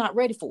that we're not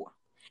ready for.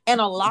 And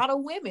a lot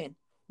of women,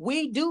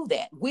 we do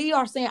that. We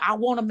are saying, I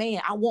want a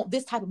man. I want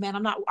this type of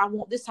man. I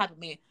want this type of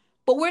man.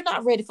 But we're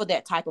not ready for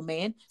that type of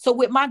man. So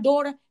with my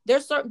daughter,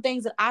 there's certain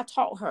things that I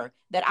taught her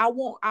that I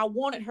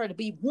wanted her to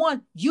be.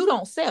 One, you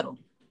don't settle.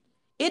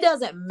 It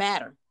doesn't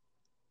matter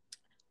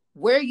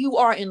where you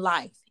are in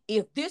life.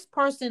 If this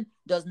person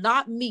does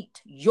not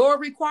meet your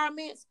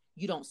requirements,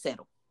 you don't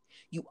settle.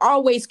 You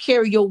always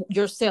carry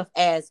yourself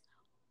as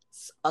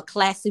a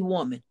classy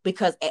woman,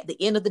 because at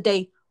the end of the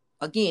day,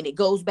 again, it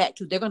goes back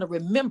to, they're going to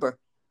remember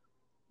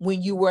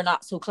when you were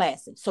not so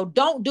classy. So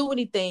don't do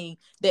anything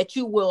that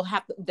you will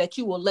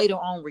later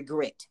on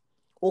regret,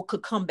 or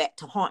could come back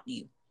to haunt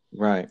you.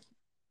 Right.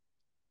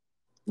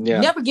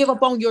 Yeah. Never give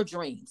up on your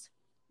dreams.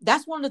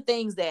 That's one of the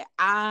things that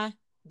I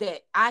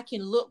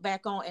can look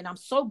back on, and I'm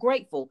so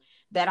grateful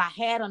that I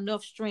had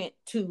enough strength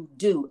to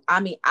do.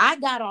 I mean, I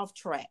got off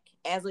track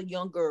as a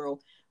young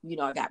girl.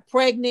 I got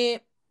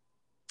pregnant.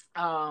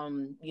 I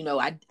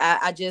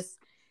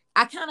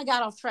kind of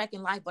got off track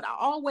in life, but I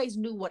always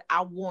knew what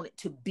I wanted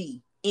to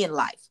be in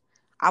life.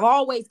 I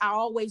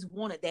always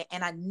wanted that,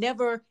 and I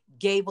never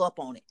gave up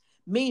on it.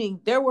 Meaning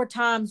there were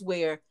times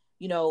where,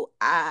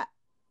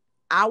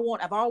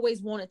 I've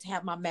always wanted to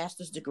have my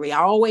master's degree. I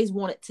always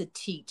wanted to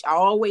teach. I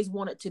always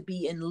wanted to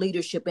be in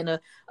leadership in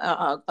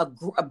a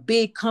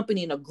big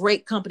company, in a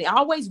great company. I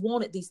always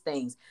wanted these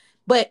things.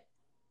 But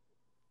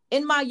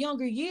in my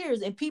younger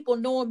years, and people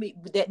knowing me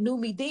that knew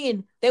me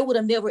then, they would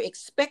have never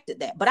expected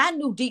that. But I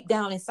knew deep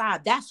down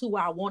inside, that's who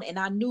I wanted. And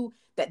I knew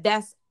that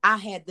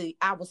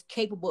I was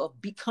capable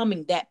of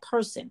becoming that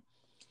person.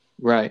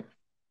 Right.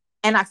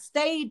 And I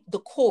stayed the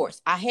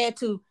course.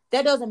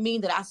 That doesn't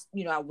mean that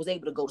I was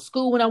able to go to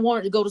school when I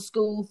wanted to go to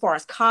school, as far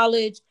as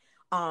college.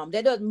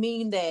 That doesn't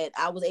mean that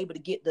I was able to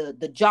get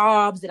the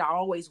jobs that I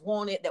always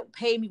wanted, that would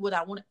pay me what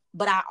I wanted.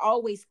 But I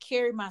always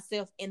carried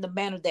myself in the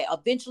manner that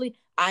eventually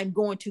I'm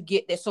going to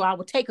get there. So I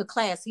would take a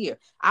class here.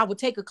 I would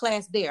take a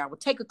class there. I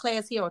would take a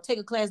class here or take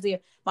a class there.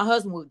 My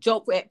husband would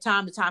joke at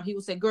time to time. He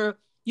would say, girl,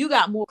 you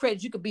got more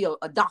credits. You could be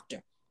a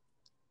doctor.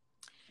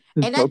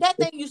 And that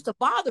thing used to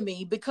bother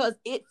me, because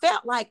it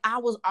felt like I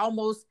was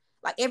almost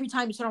like, every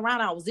time you turn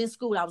around, I was in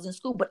school.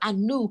 But I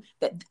knew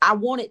that I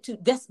wanted to,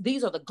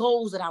 these are the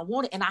goals that I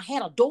wanted. And I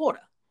had a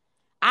daughter.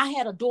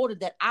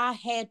 That I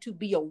had to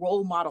be a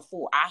role model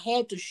for. I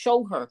had to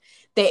show her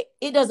that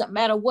it doesn't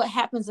matter what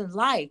happens in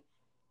life.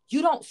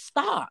 You don't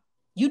stop.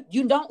 You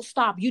don't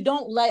stop. You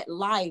don't let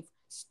life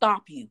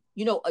stop you.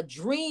 A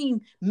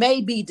dream may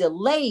be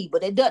delayed,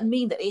 but it doesn't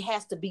mean that it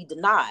has to be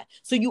denied.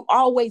 So you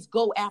always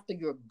go after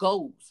your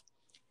goals.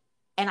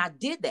 And I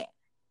did that.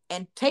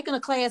 And taking a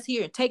class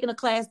here and taking a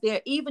class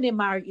there, even in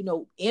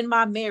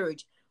my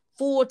marriage,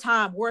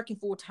 working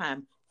full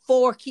time,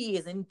 4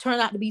 kids, and it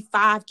turned out to be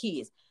 5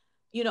 kids.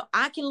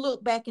 I can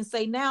look back and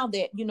say now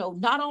that,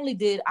 not only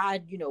did I,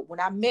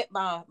 when I met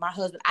my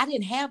husband, I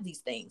didn't have these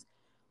things,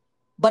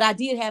 but I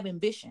did have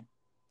ambition,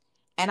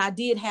 and I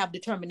did have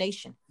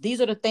determination. These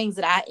are the things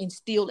that I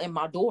instill in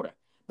my daughter,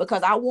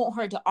 because I want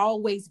her to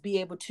always be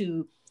able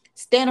to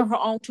stand on her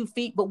own 2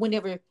 feet. But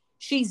whenever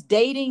she's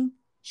dating,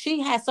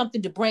 she has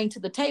something to bring to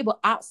the table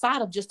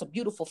outside of just a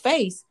beautiful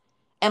face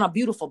and a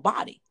beautiful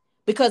body.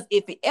 Because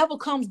if it ever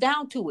comes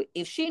down to it,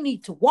 if she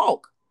needs to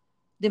walk,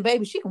 then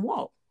baby, she can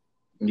walk.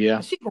 Yeah.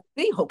 and she gonna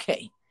be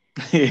okay.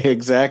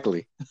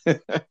 Exactly.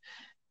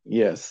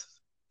 Yes.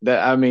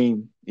 That I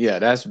mean, yeah,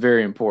 that's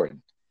very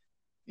important,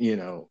 you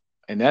know,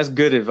 and that's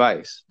good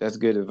advice. That's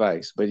good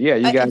advice. But yeah,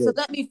 you got And so to.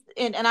 let me,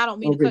 and I don't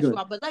mean to Okay, cut good. you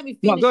off, but let me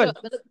No, go finish ahead.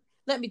 up. But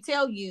let me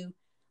tell you,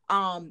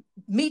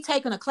 me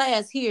taking a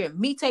class here,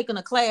 me taking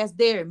a class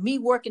there, me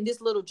working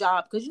this little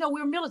job, because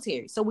we're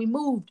military, so we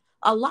moved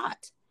a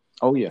lot,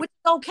 Oh yeah. which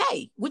is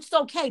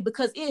okay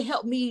because it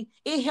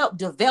helped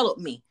develop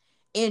me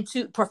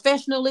into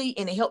professionally,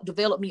 and it helped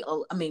develop me.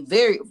 I mean,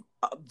 very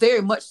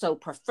much so,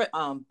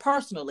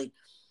 personally.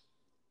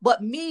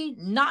 But me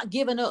not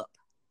giving up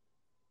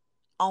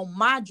on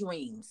my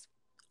dreams,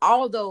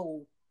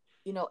 although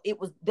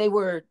they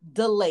were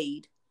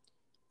delayed.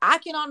 I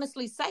can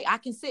honestly say I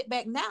can sit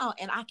back now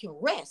and I can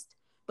rest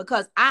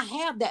because I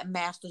have that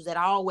master's that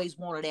I always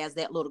wanted as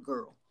that little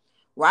girl,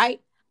 right?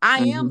 I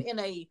am Hmm. in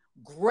a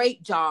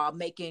great job,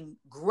 making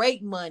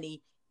great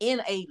money,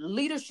 in a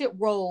leadership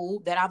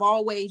role that I've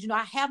always,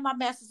 I have my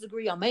master's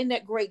degree. I'm in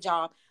that great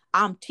job.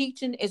 I'm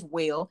teaching as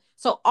well.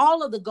 So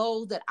all of the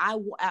goals that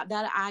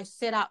I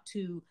set out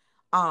to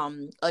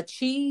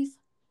achieve,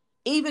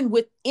 even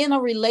within a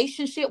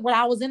relationship, when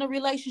I was in a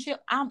relationship,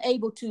 I'm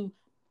able to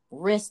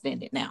rest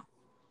in it now.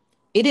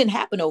 It didn't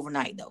happen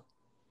overnight though.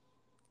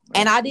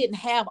 And That's I didn't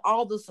have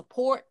all the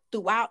support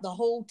throughout the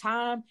whole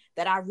time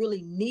that I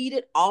really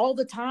needed all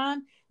the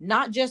time,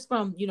 not just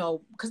from,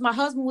 because my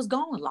husband was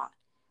gone a lot.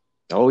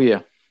 oh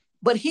yeah.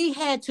 But he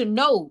had to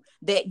know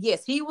that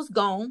yes, he was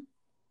gone.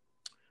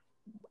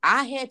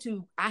 I had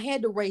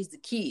to raise the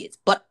kids,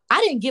 but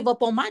I didn't give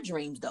up on my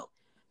dreams though.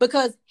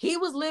 Because he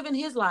was living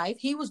his life,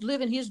 he was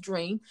living his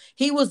dream.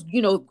 He was,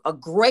 a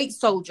great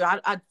soldier.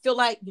 I feel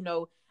like,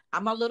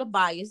 I'm a little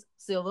biased,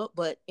 Silva,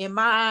 but in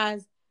my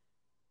eyes,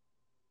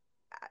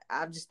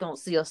 I just don't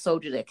see a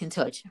soldier that can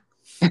touch him.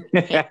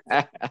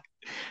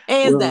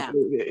 Hands Well, down.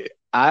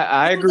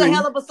 I He was a agree.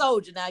 hell of a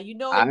soldier. Now you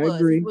know he I was. He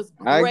agree. was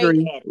I great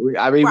agree. at it.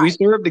 I mean, we Right.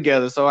 served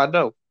together, so I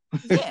know.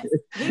 Yes,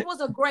 he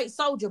was a great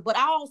soldier, but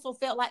I also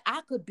felt like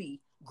I could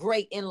be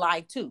great in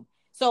life too.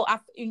 So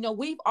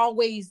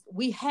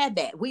we had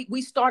that.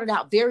 We started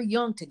out very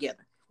young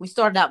together. We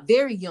started out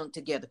very young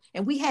together,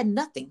 and we had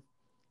nothing.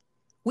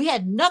 We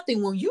had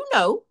nothing when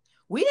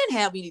we didn't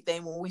have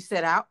anything when we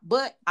set out.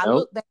 But I Nope.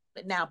 look back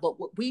at it now. But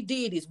what we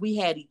did is we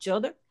had each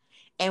other,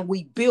 and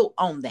we built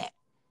on that.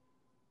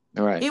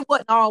 Right. It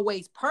wasn't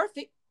always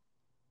perfect.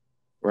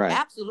 Right.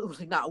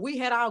 Absolutely not. We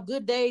had our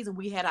good days and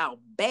we had our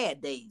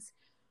bad days.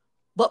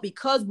 But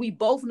because we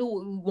both knew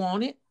what we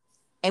wanted,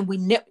 and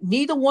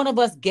neither one of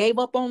us gave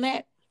up on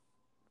that,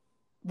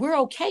 we're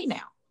okay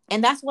now.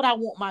 And that's what I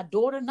want my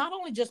daughter, not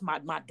only just my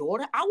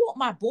daughter, I want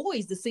my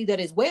boys to see that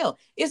as well.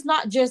 It's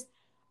not just,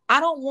 I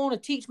don't want to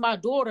teach my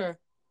daughter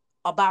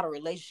about a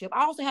relationship.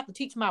 I also have to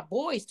teach my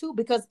boys too,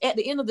 because at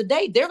the end of the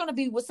day, they're going to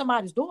be with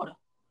somebody's daughter.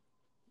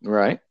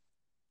 Right.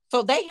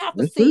 So they have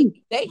to That's see true.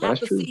 they have That's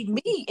to true. see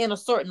me in a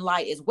certain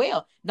light as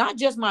well. Not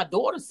just my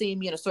daughter seeing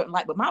me in a certain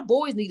light, but my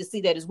boys need to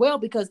see that as well,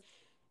 because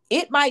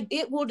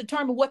it will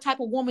determine what type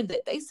of woman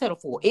that they settle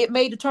for. It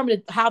may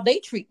determine how they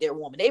treat their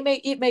woman.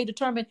 It may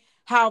determine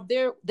how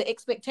the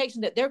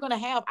expectation that they're going to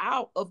have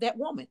out of that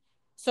woman.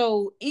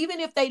 So even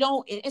if they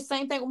don't, it's the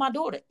same thing with my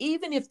daughter.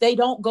 Even if they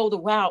don't go the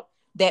route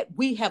that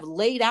we have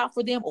laid out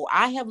for them, or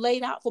I have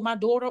laid out for my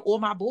daughter or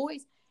my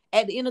boys,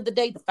 at the end of the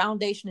day, the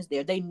foundation is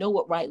there. They know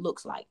what right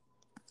looks like.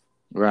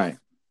 Right.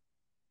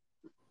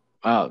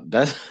 Wow.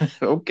 That's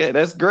okay.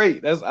 That's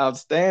great. That's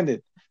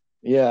outstanding.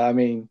 Yeah. I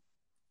mean,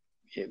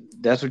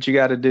 that's what you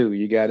got to do.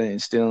 You got to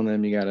instill in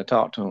them. You got to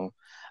talk to them.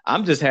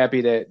 I'm just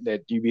happy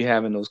that you be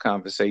having those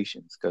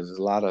conversations because there's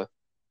a lot of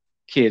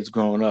kids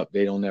growing up.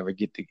 They don't ever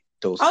get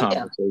those Oh yeah.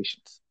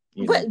 conversations.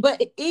 You know.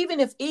 But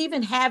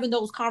even having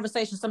those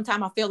conversations,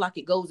 sometimes I feel like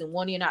it goes in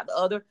one ear and out the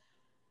other.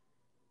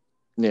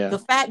 Yeah. The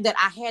fact that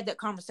I had that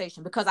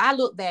conversation, because I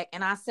look back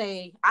and I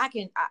say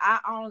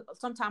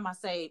sometimes I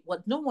say,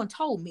 well, no one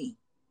told me.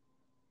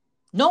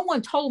 No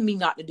one told me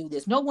not to do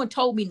this. No one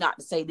told me not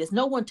to say this.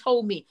 No one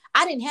told me.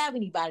 I didn't have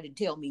anybody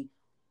to tell me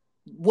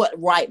what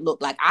right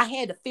looked like. I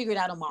had to figure it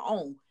out on my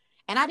own.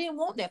 And I didn't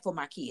want that for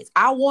my kids.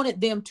 I wanted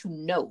them to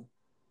know,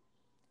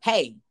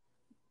 hey,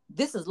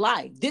 this is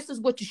life. This is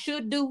what you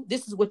should do.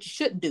 This is what you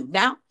shouldn't do.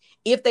 Now,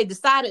 if they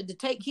decided to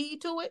take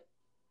heed to it,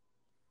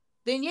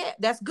 then yeah,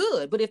 that's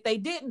good. But if they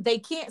didn't, they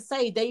can't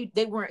say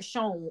they weren't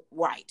shown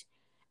right.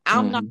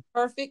 I'm not Hmm.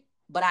 perfect,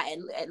 but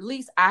at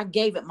least I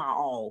gave it my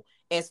all,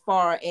 as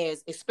far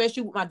as,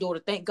 especially with my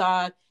daughter. Thank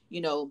God,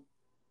 we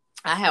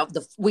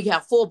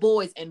have four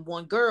boys and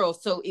one girl,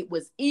 so it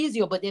was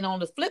easier. But then on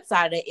the flip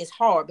side of that, it's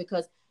hard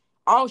because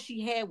all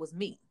she had was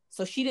me.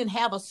 So she didn't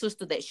have a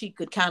sister that she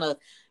could kind of,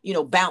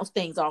 bounce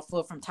things off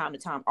of from time to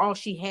time. All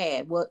she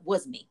had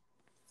was me.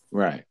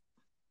 Right.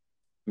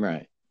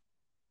 Right.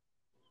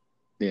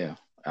 Yeah.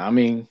 I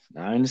mean,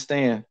 I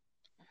understand.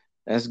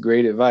 That's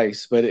great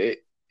advice, but it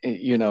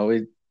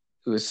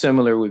was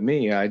similar with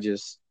me. I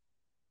just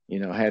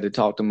had to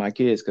talk to my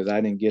kids because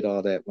I didn't get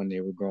all that when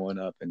they were growing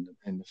up in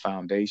the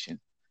foundation.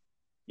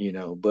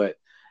 But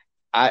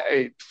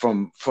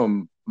from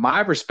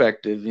my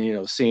perspective,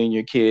 seeing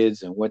your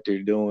kids and what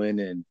they're doing,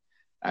 and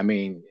I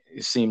mean,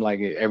 it seemed like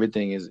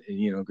everything is,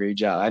 great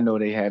job. I know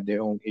they have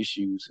their own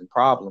issues and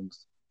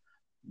problems,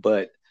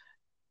 but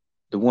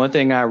the one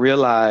thing I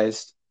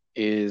realized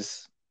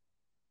is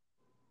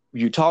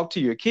you talk to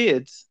your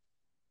kids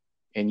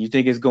and you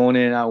think it's going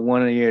in and out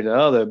one ear or the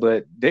other,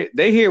 but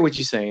they hear what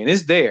you're saying.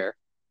 It's there.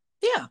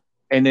 Yeah.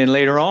 And then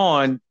later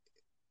on,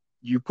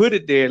 you put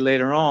it there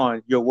later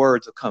on, your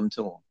words will come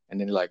to them. And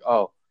then they're like,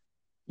 oh,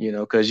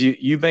 because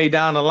you may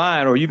down the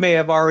line, or you may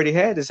have already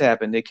had this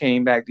happen. They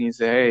came back to you and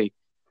said, hey,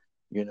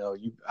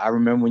 I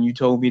remember when you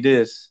told me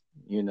this,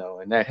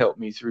 and that helped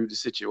me through the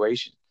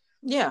situation.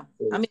 Yeah.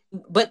 I mean,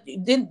 but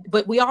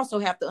we also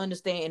have to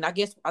understand, and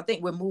I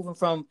think we're moving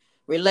from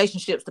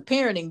relationships to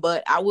parenting,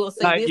 but I will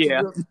say this,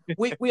 Yeah.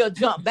 we'll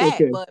jump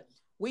back, Okay. but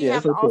we Yeah,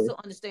 have it's to okay. also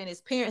understand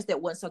as parents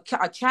that once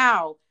a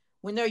child,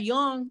 when they're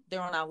young,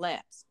 they're on our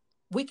laps.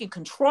 We can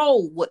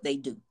control what they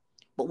do.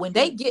 But when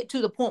they get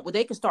to the point where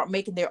they can start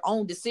making their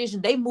own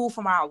decision, they move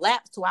from our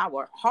laps to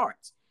our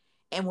hearts.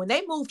 And when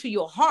they move to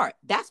your heart,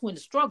 that's when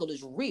the struggle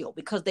is real,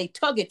 because they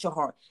tug at your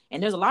heart.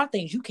 And there's a lot of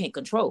things you can't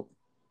control.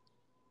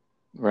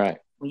 Right.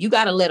 You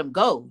got to let them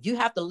go. You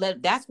have to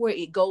that's where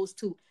it goes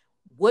to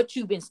what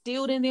you've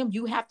instilled in them.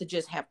 You have to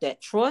just have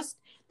that trust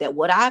that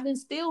what I've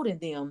instilled in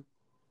them,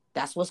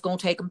 that's what's going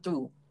to take them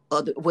through,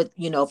 with,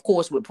 of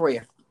course, with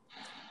prayer.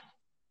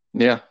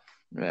 Yeah.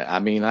 I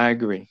mean, I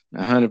agree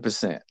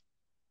 100%.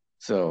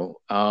 So,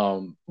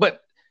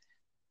 but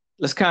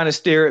let's kind of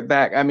steer it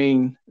back.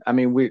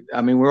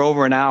 We're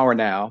over an hour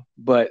now,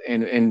 but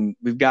and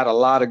we've got a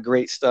lot of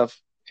great stuff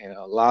and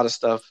a lot of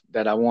stuff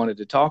that I wanted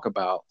to talk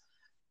about.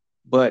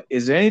 But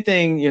is there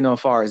anything, as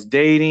far as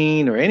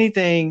dating or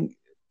anything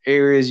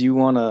areas you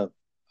want to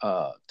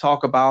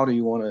talk about, or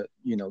you want to,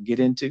 get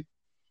into?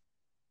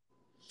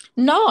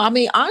 No, I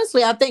mean,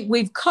 honestly, I think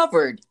we've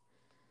covered.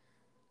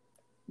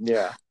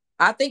 Yeah.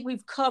 I think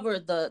we've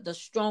covered the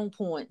strong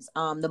points,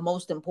 the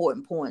most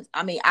important points.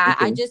 I mean, I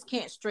Okay. just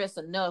can't stress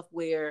enough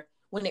where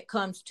when it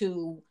comes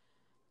to,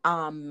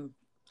 I'm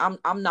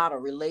not a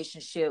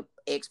relationship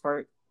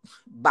expert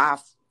by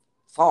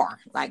far.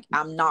 Like,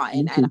 I'm not,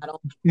 and I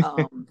don't,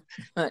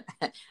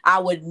 I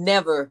would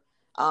never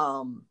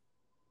try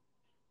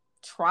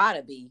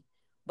to be,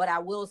 but I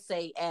will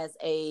say as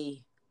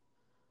a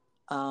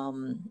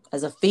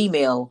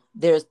female,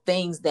 there's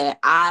things that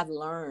I've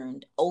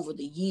learned over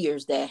the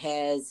years that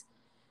has,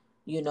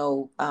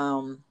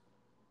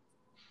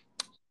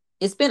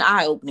 it's been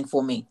eye-opening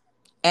for me.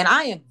 And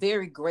I am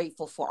very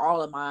grateful for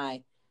all of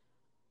my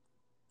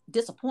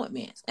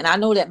disappointments. And I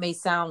know that may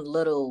sound a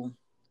little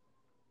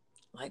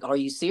like, are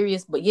you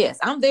serious? But yes,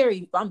 I'm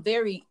very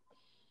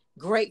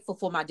grateful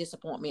for my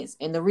disappointments.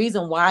 And the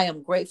reason why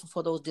I'm grateful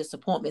for those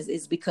disappointments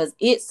is because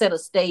it set a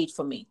stage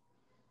for me.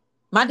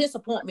 My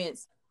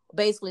disappointments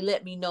basically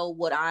let me know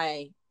what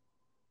I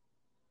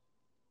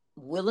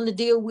willing to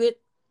deal with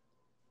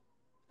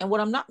and what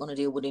I'm not going to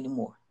deal with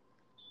anymore.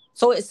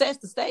 So it sets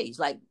the stage.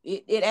 Like,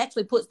 it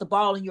actually puts the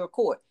ball in your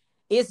court.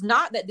 It's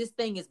not that this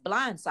thing is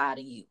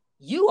blindsiding you.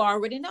 You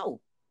already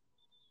know.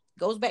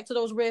 Goes back to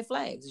those red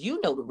flags.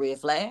 You know the red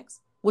flags.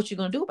 What you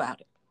going to do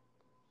about it?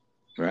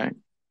 Right.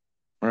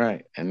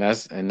 Right. And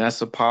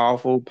that's a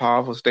powerful,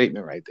 powerful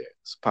statement right there.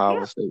 It's a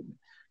powerful statement.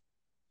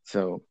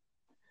 So,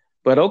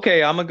 but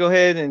okay, I'm gonna go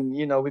ahead and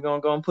we're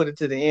gonna go and put it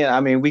to the end. I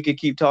mean, we could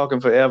keep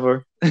talking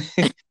forever,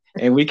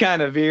 and we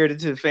kind of veered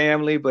into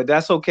family, but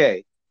that's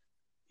okay.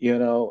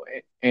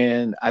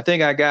 And I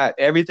think I got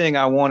everything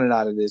I wanted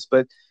out of this.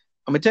 But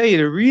I'm gonna tell you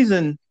the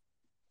reason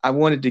I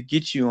wanted to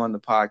get you on the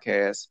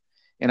podcast.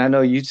 And I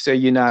know you say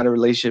you're not a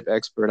relationship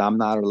expert. I'm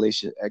not a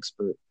relationship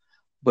expert,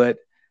 but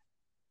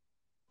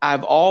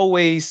I've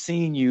always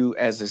seen you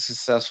as a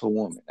successful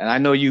woman. And I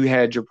know you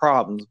had your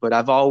problems, but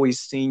I've always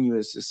seen you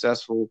as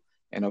successful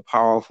and a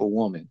powerful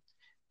woman.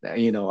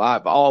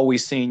 I've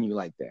always seen you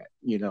like that.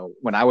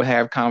 When I would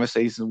have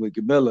conversations with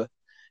Camilla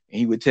and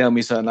he would tell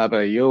me something, I'd be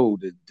like, yo,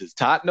 does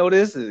Tot know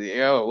this?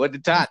 Yo, what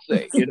did Tot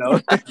say? He'd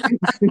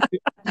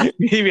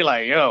be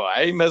like, yo,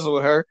 I ain't messing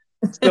with her.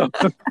 So,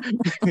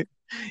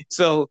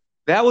 so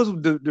that was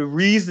the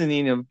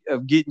reasoning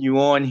of getting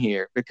you on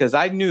here, because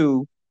I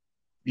knew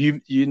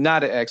you're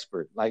not an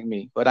expert like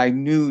me, but I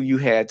knew you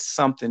had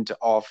something to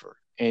offer,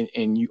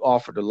 and you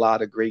offered a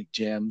lot of great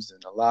gems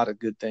and a lot of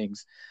good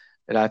things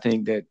that I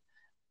think that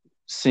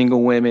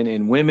single women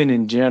and women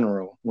in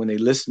general, when they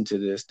listen to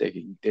this, they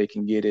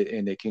can get it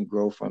and they can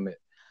grow from it,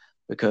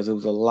 because it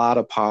was a lot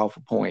of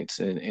powerful points,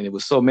 and it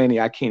was so many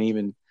I can't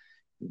even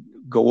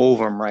go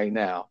over them right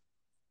now.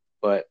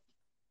 But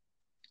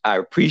I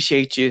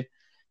appreciate you,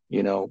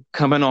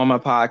 coming on my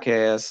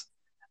podcast,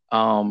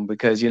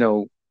 because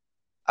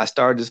I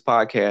started this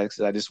podcast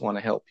because I just want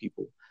to help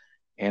people,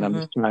 and I'm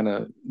just trying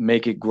to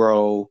make it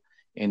grow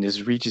and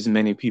just reach as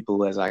many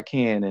people as I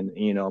can. And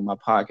my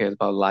podcast is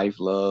about life,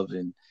 love,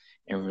 and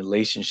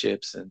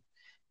relationships,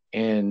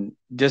 and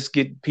just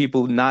get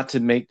people not to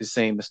make the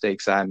same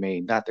mistakes I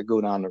made, not to go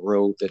down the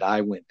road that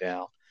I went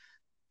down.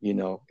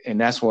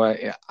 and that's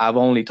why I've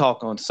only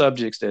talked on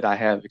subjects that I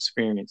have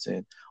experience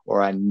in,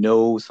 or I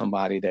know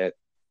somebody that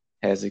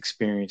has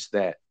experienced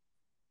that,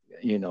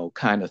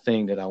 kind of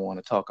thing that I want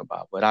to talk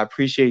about. But I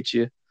appreciate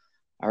you.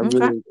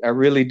 Okay. I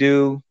really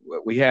do.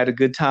 We had a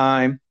good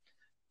time.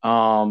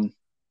 Um,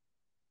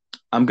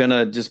 I'm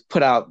gonna just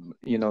put out,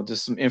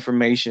 just some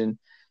information,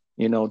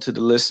 to the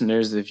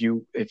listeners. If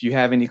you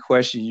have any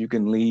questions, you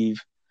can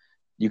leave.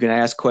 You can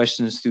ask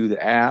questions through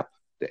the app,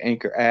 the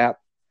Anchor app.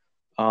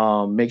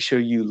 Make sure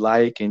you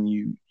like and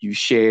you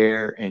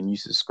share and you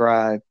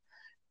subscribe.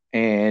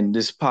 And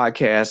this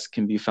podcast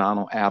can be found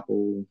on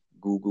Apple,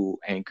 Google,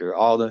 Anchor,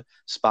 all the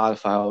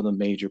Spotify, all the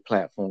major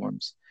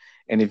platforms.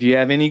 And if you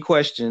have any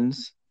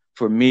questions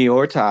for me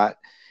or Todd,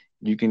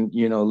 you can,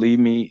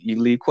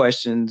 leave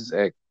questions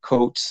at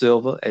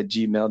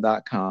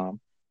coachsilva@gmail.com.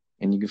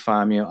 And you can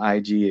find me on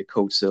IG at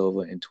Coach Silva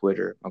and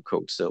Twitter on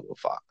Coach Silva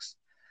Fox.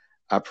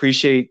 I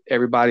appreciate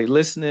everybody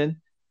listening.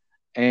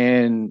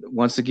 And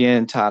once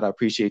again, Todd, I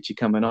appreciate you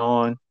coming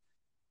on.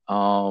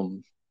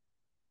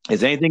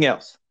 Is there anything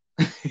else?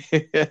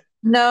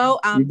 No,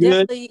 You good?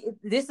 definitely.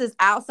 This is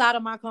outside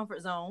of my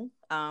comfort zone.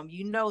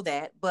 You know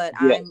that, but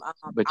Yes.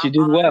 But you I'm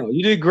did honored. well.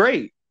 You did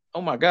great.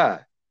 Oh my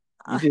God.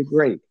 You did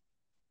great.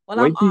 Well,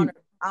 I'm Wait till you, honored.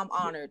 I'm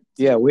honored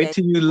yeah, wait that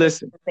till you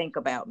listen. think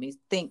about me.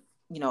 Think,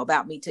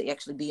 about me to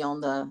actually be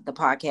on the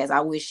podcast.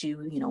 I wish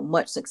you,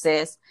 much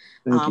success.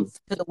 Thank you.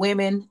 To the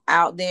women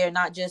out there,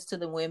 not just to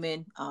the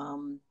women. I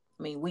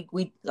mean,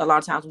 we a lot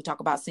of times we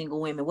talk about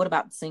single women. What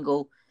about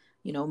single,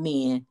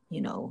 men?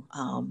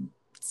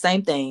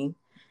 Same thing.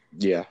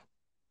 Yeah.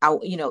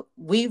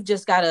 We've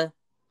just gotta.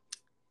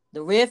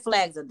 The red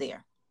flags are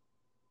there.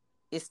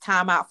 It's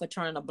time out for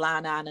turning a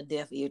blind eye and a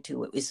deaf ear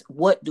to it. It's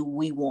what do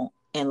we want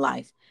in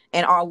life?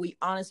 And are we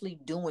honestly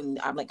doing,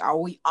 I'm like, are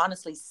we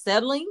honestly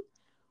settling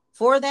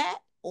for that?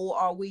 Or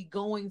are we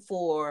going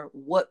for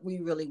what we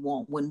really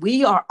want? When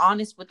we are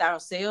honest with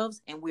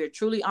ourselves and we're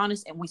truly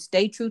honest and we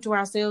stay true to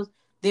ourselves,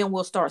 then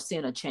we'll start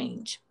seeing a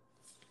change.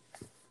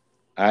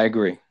 I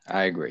agree.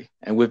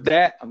 And with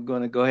that, I'm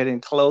going to go ahead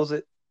and close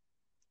it.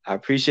 I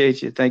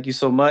appreciate you. Thank you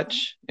so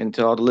much. And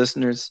to all the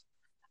listeners,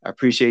 I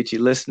appreciate you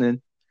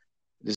listening.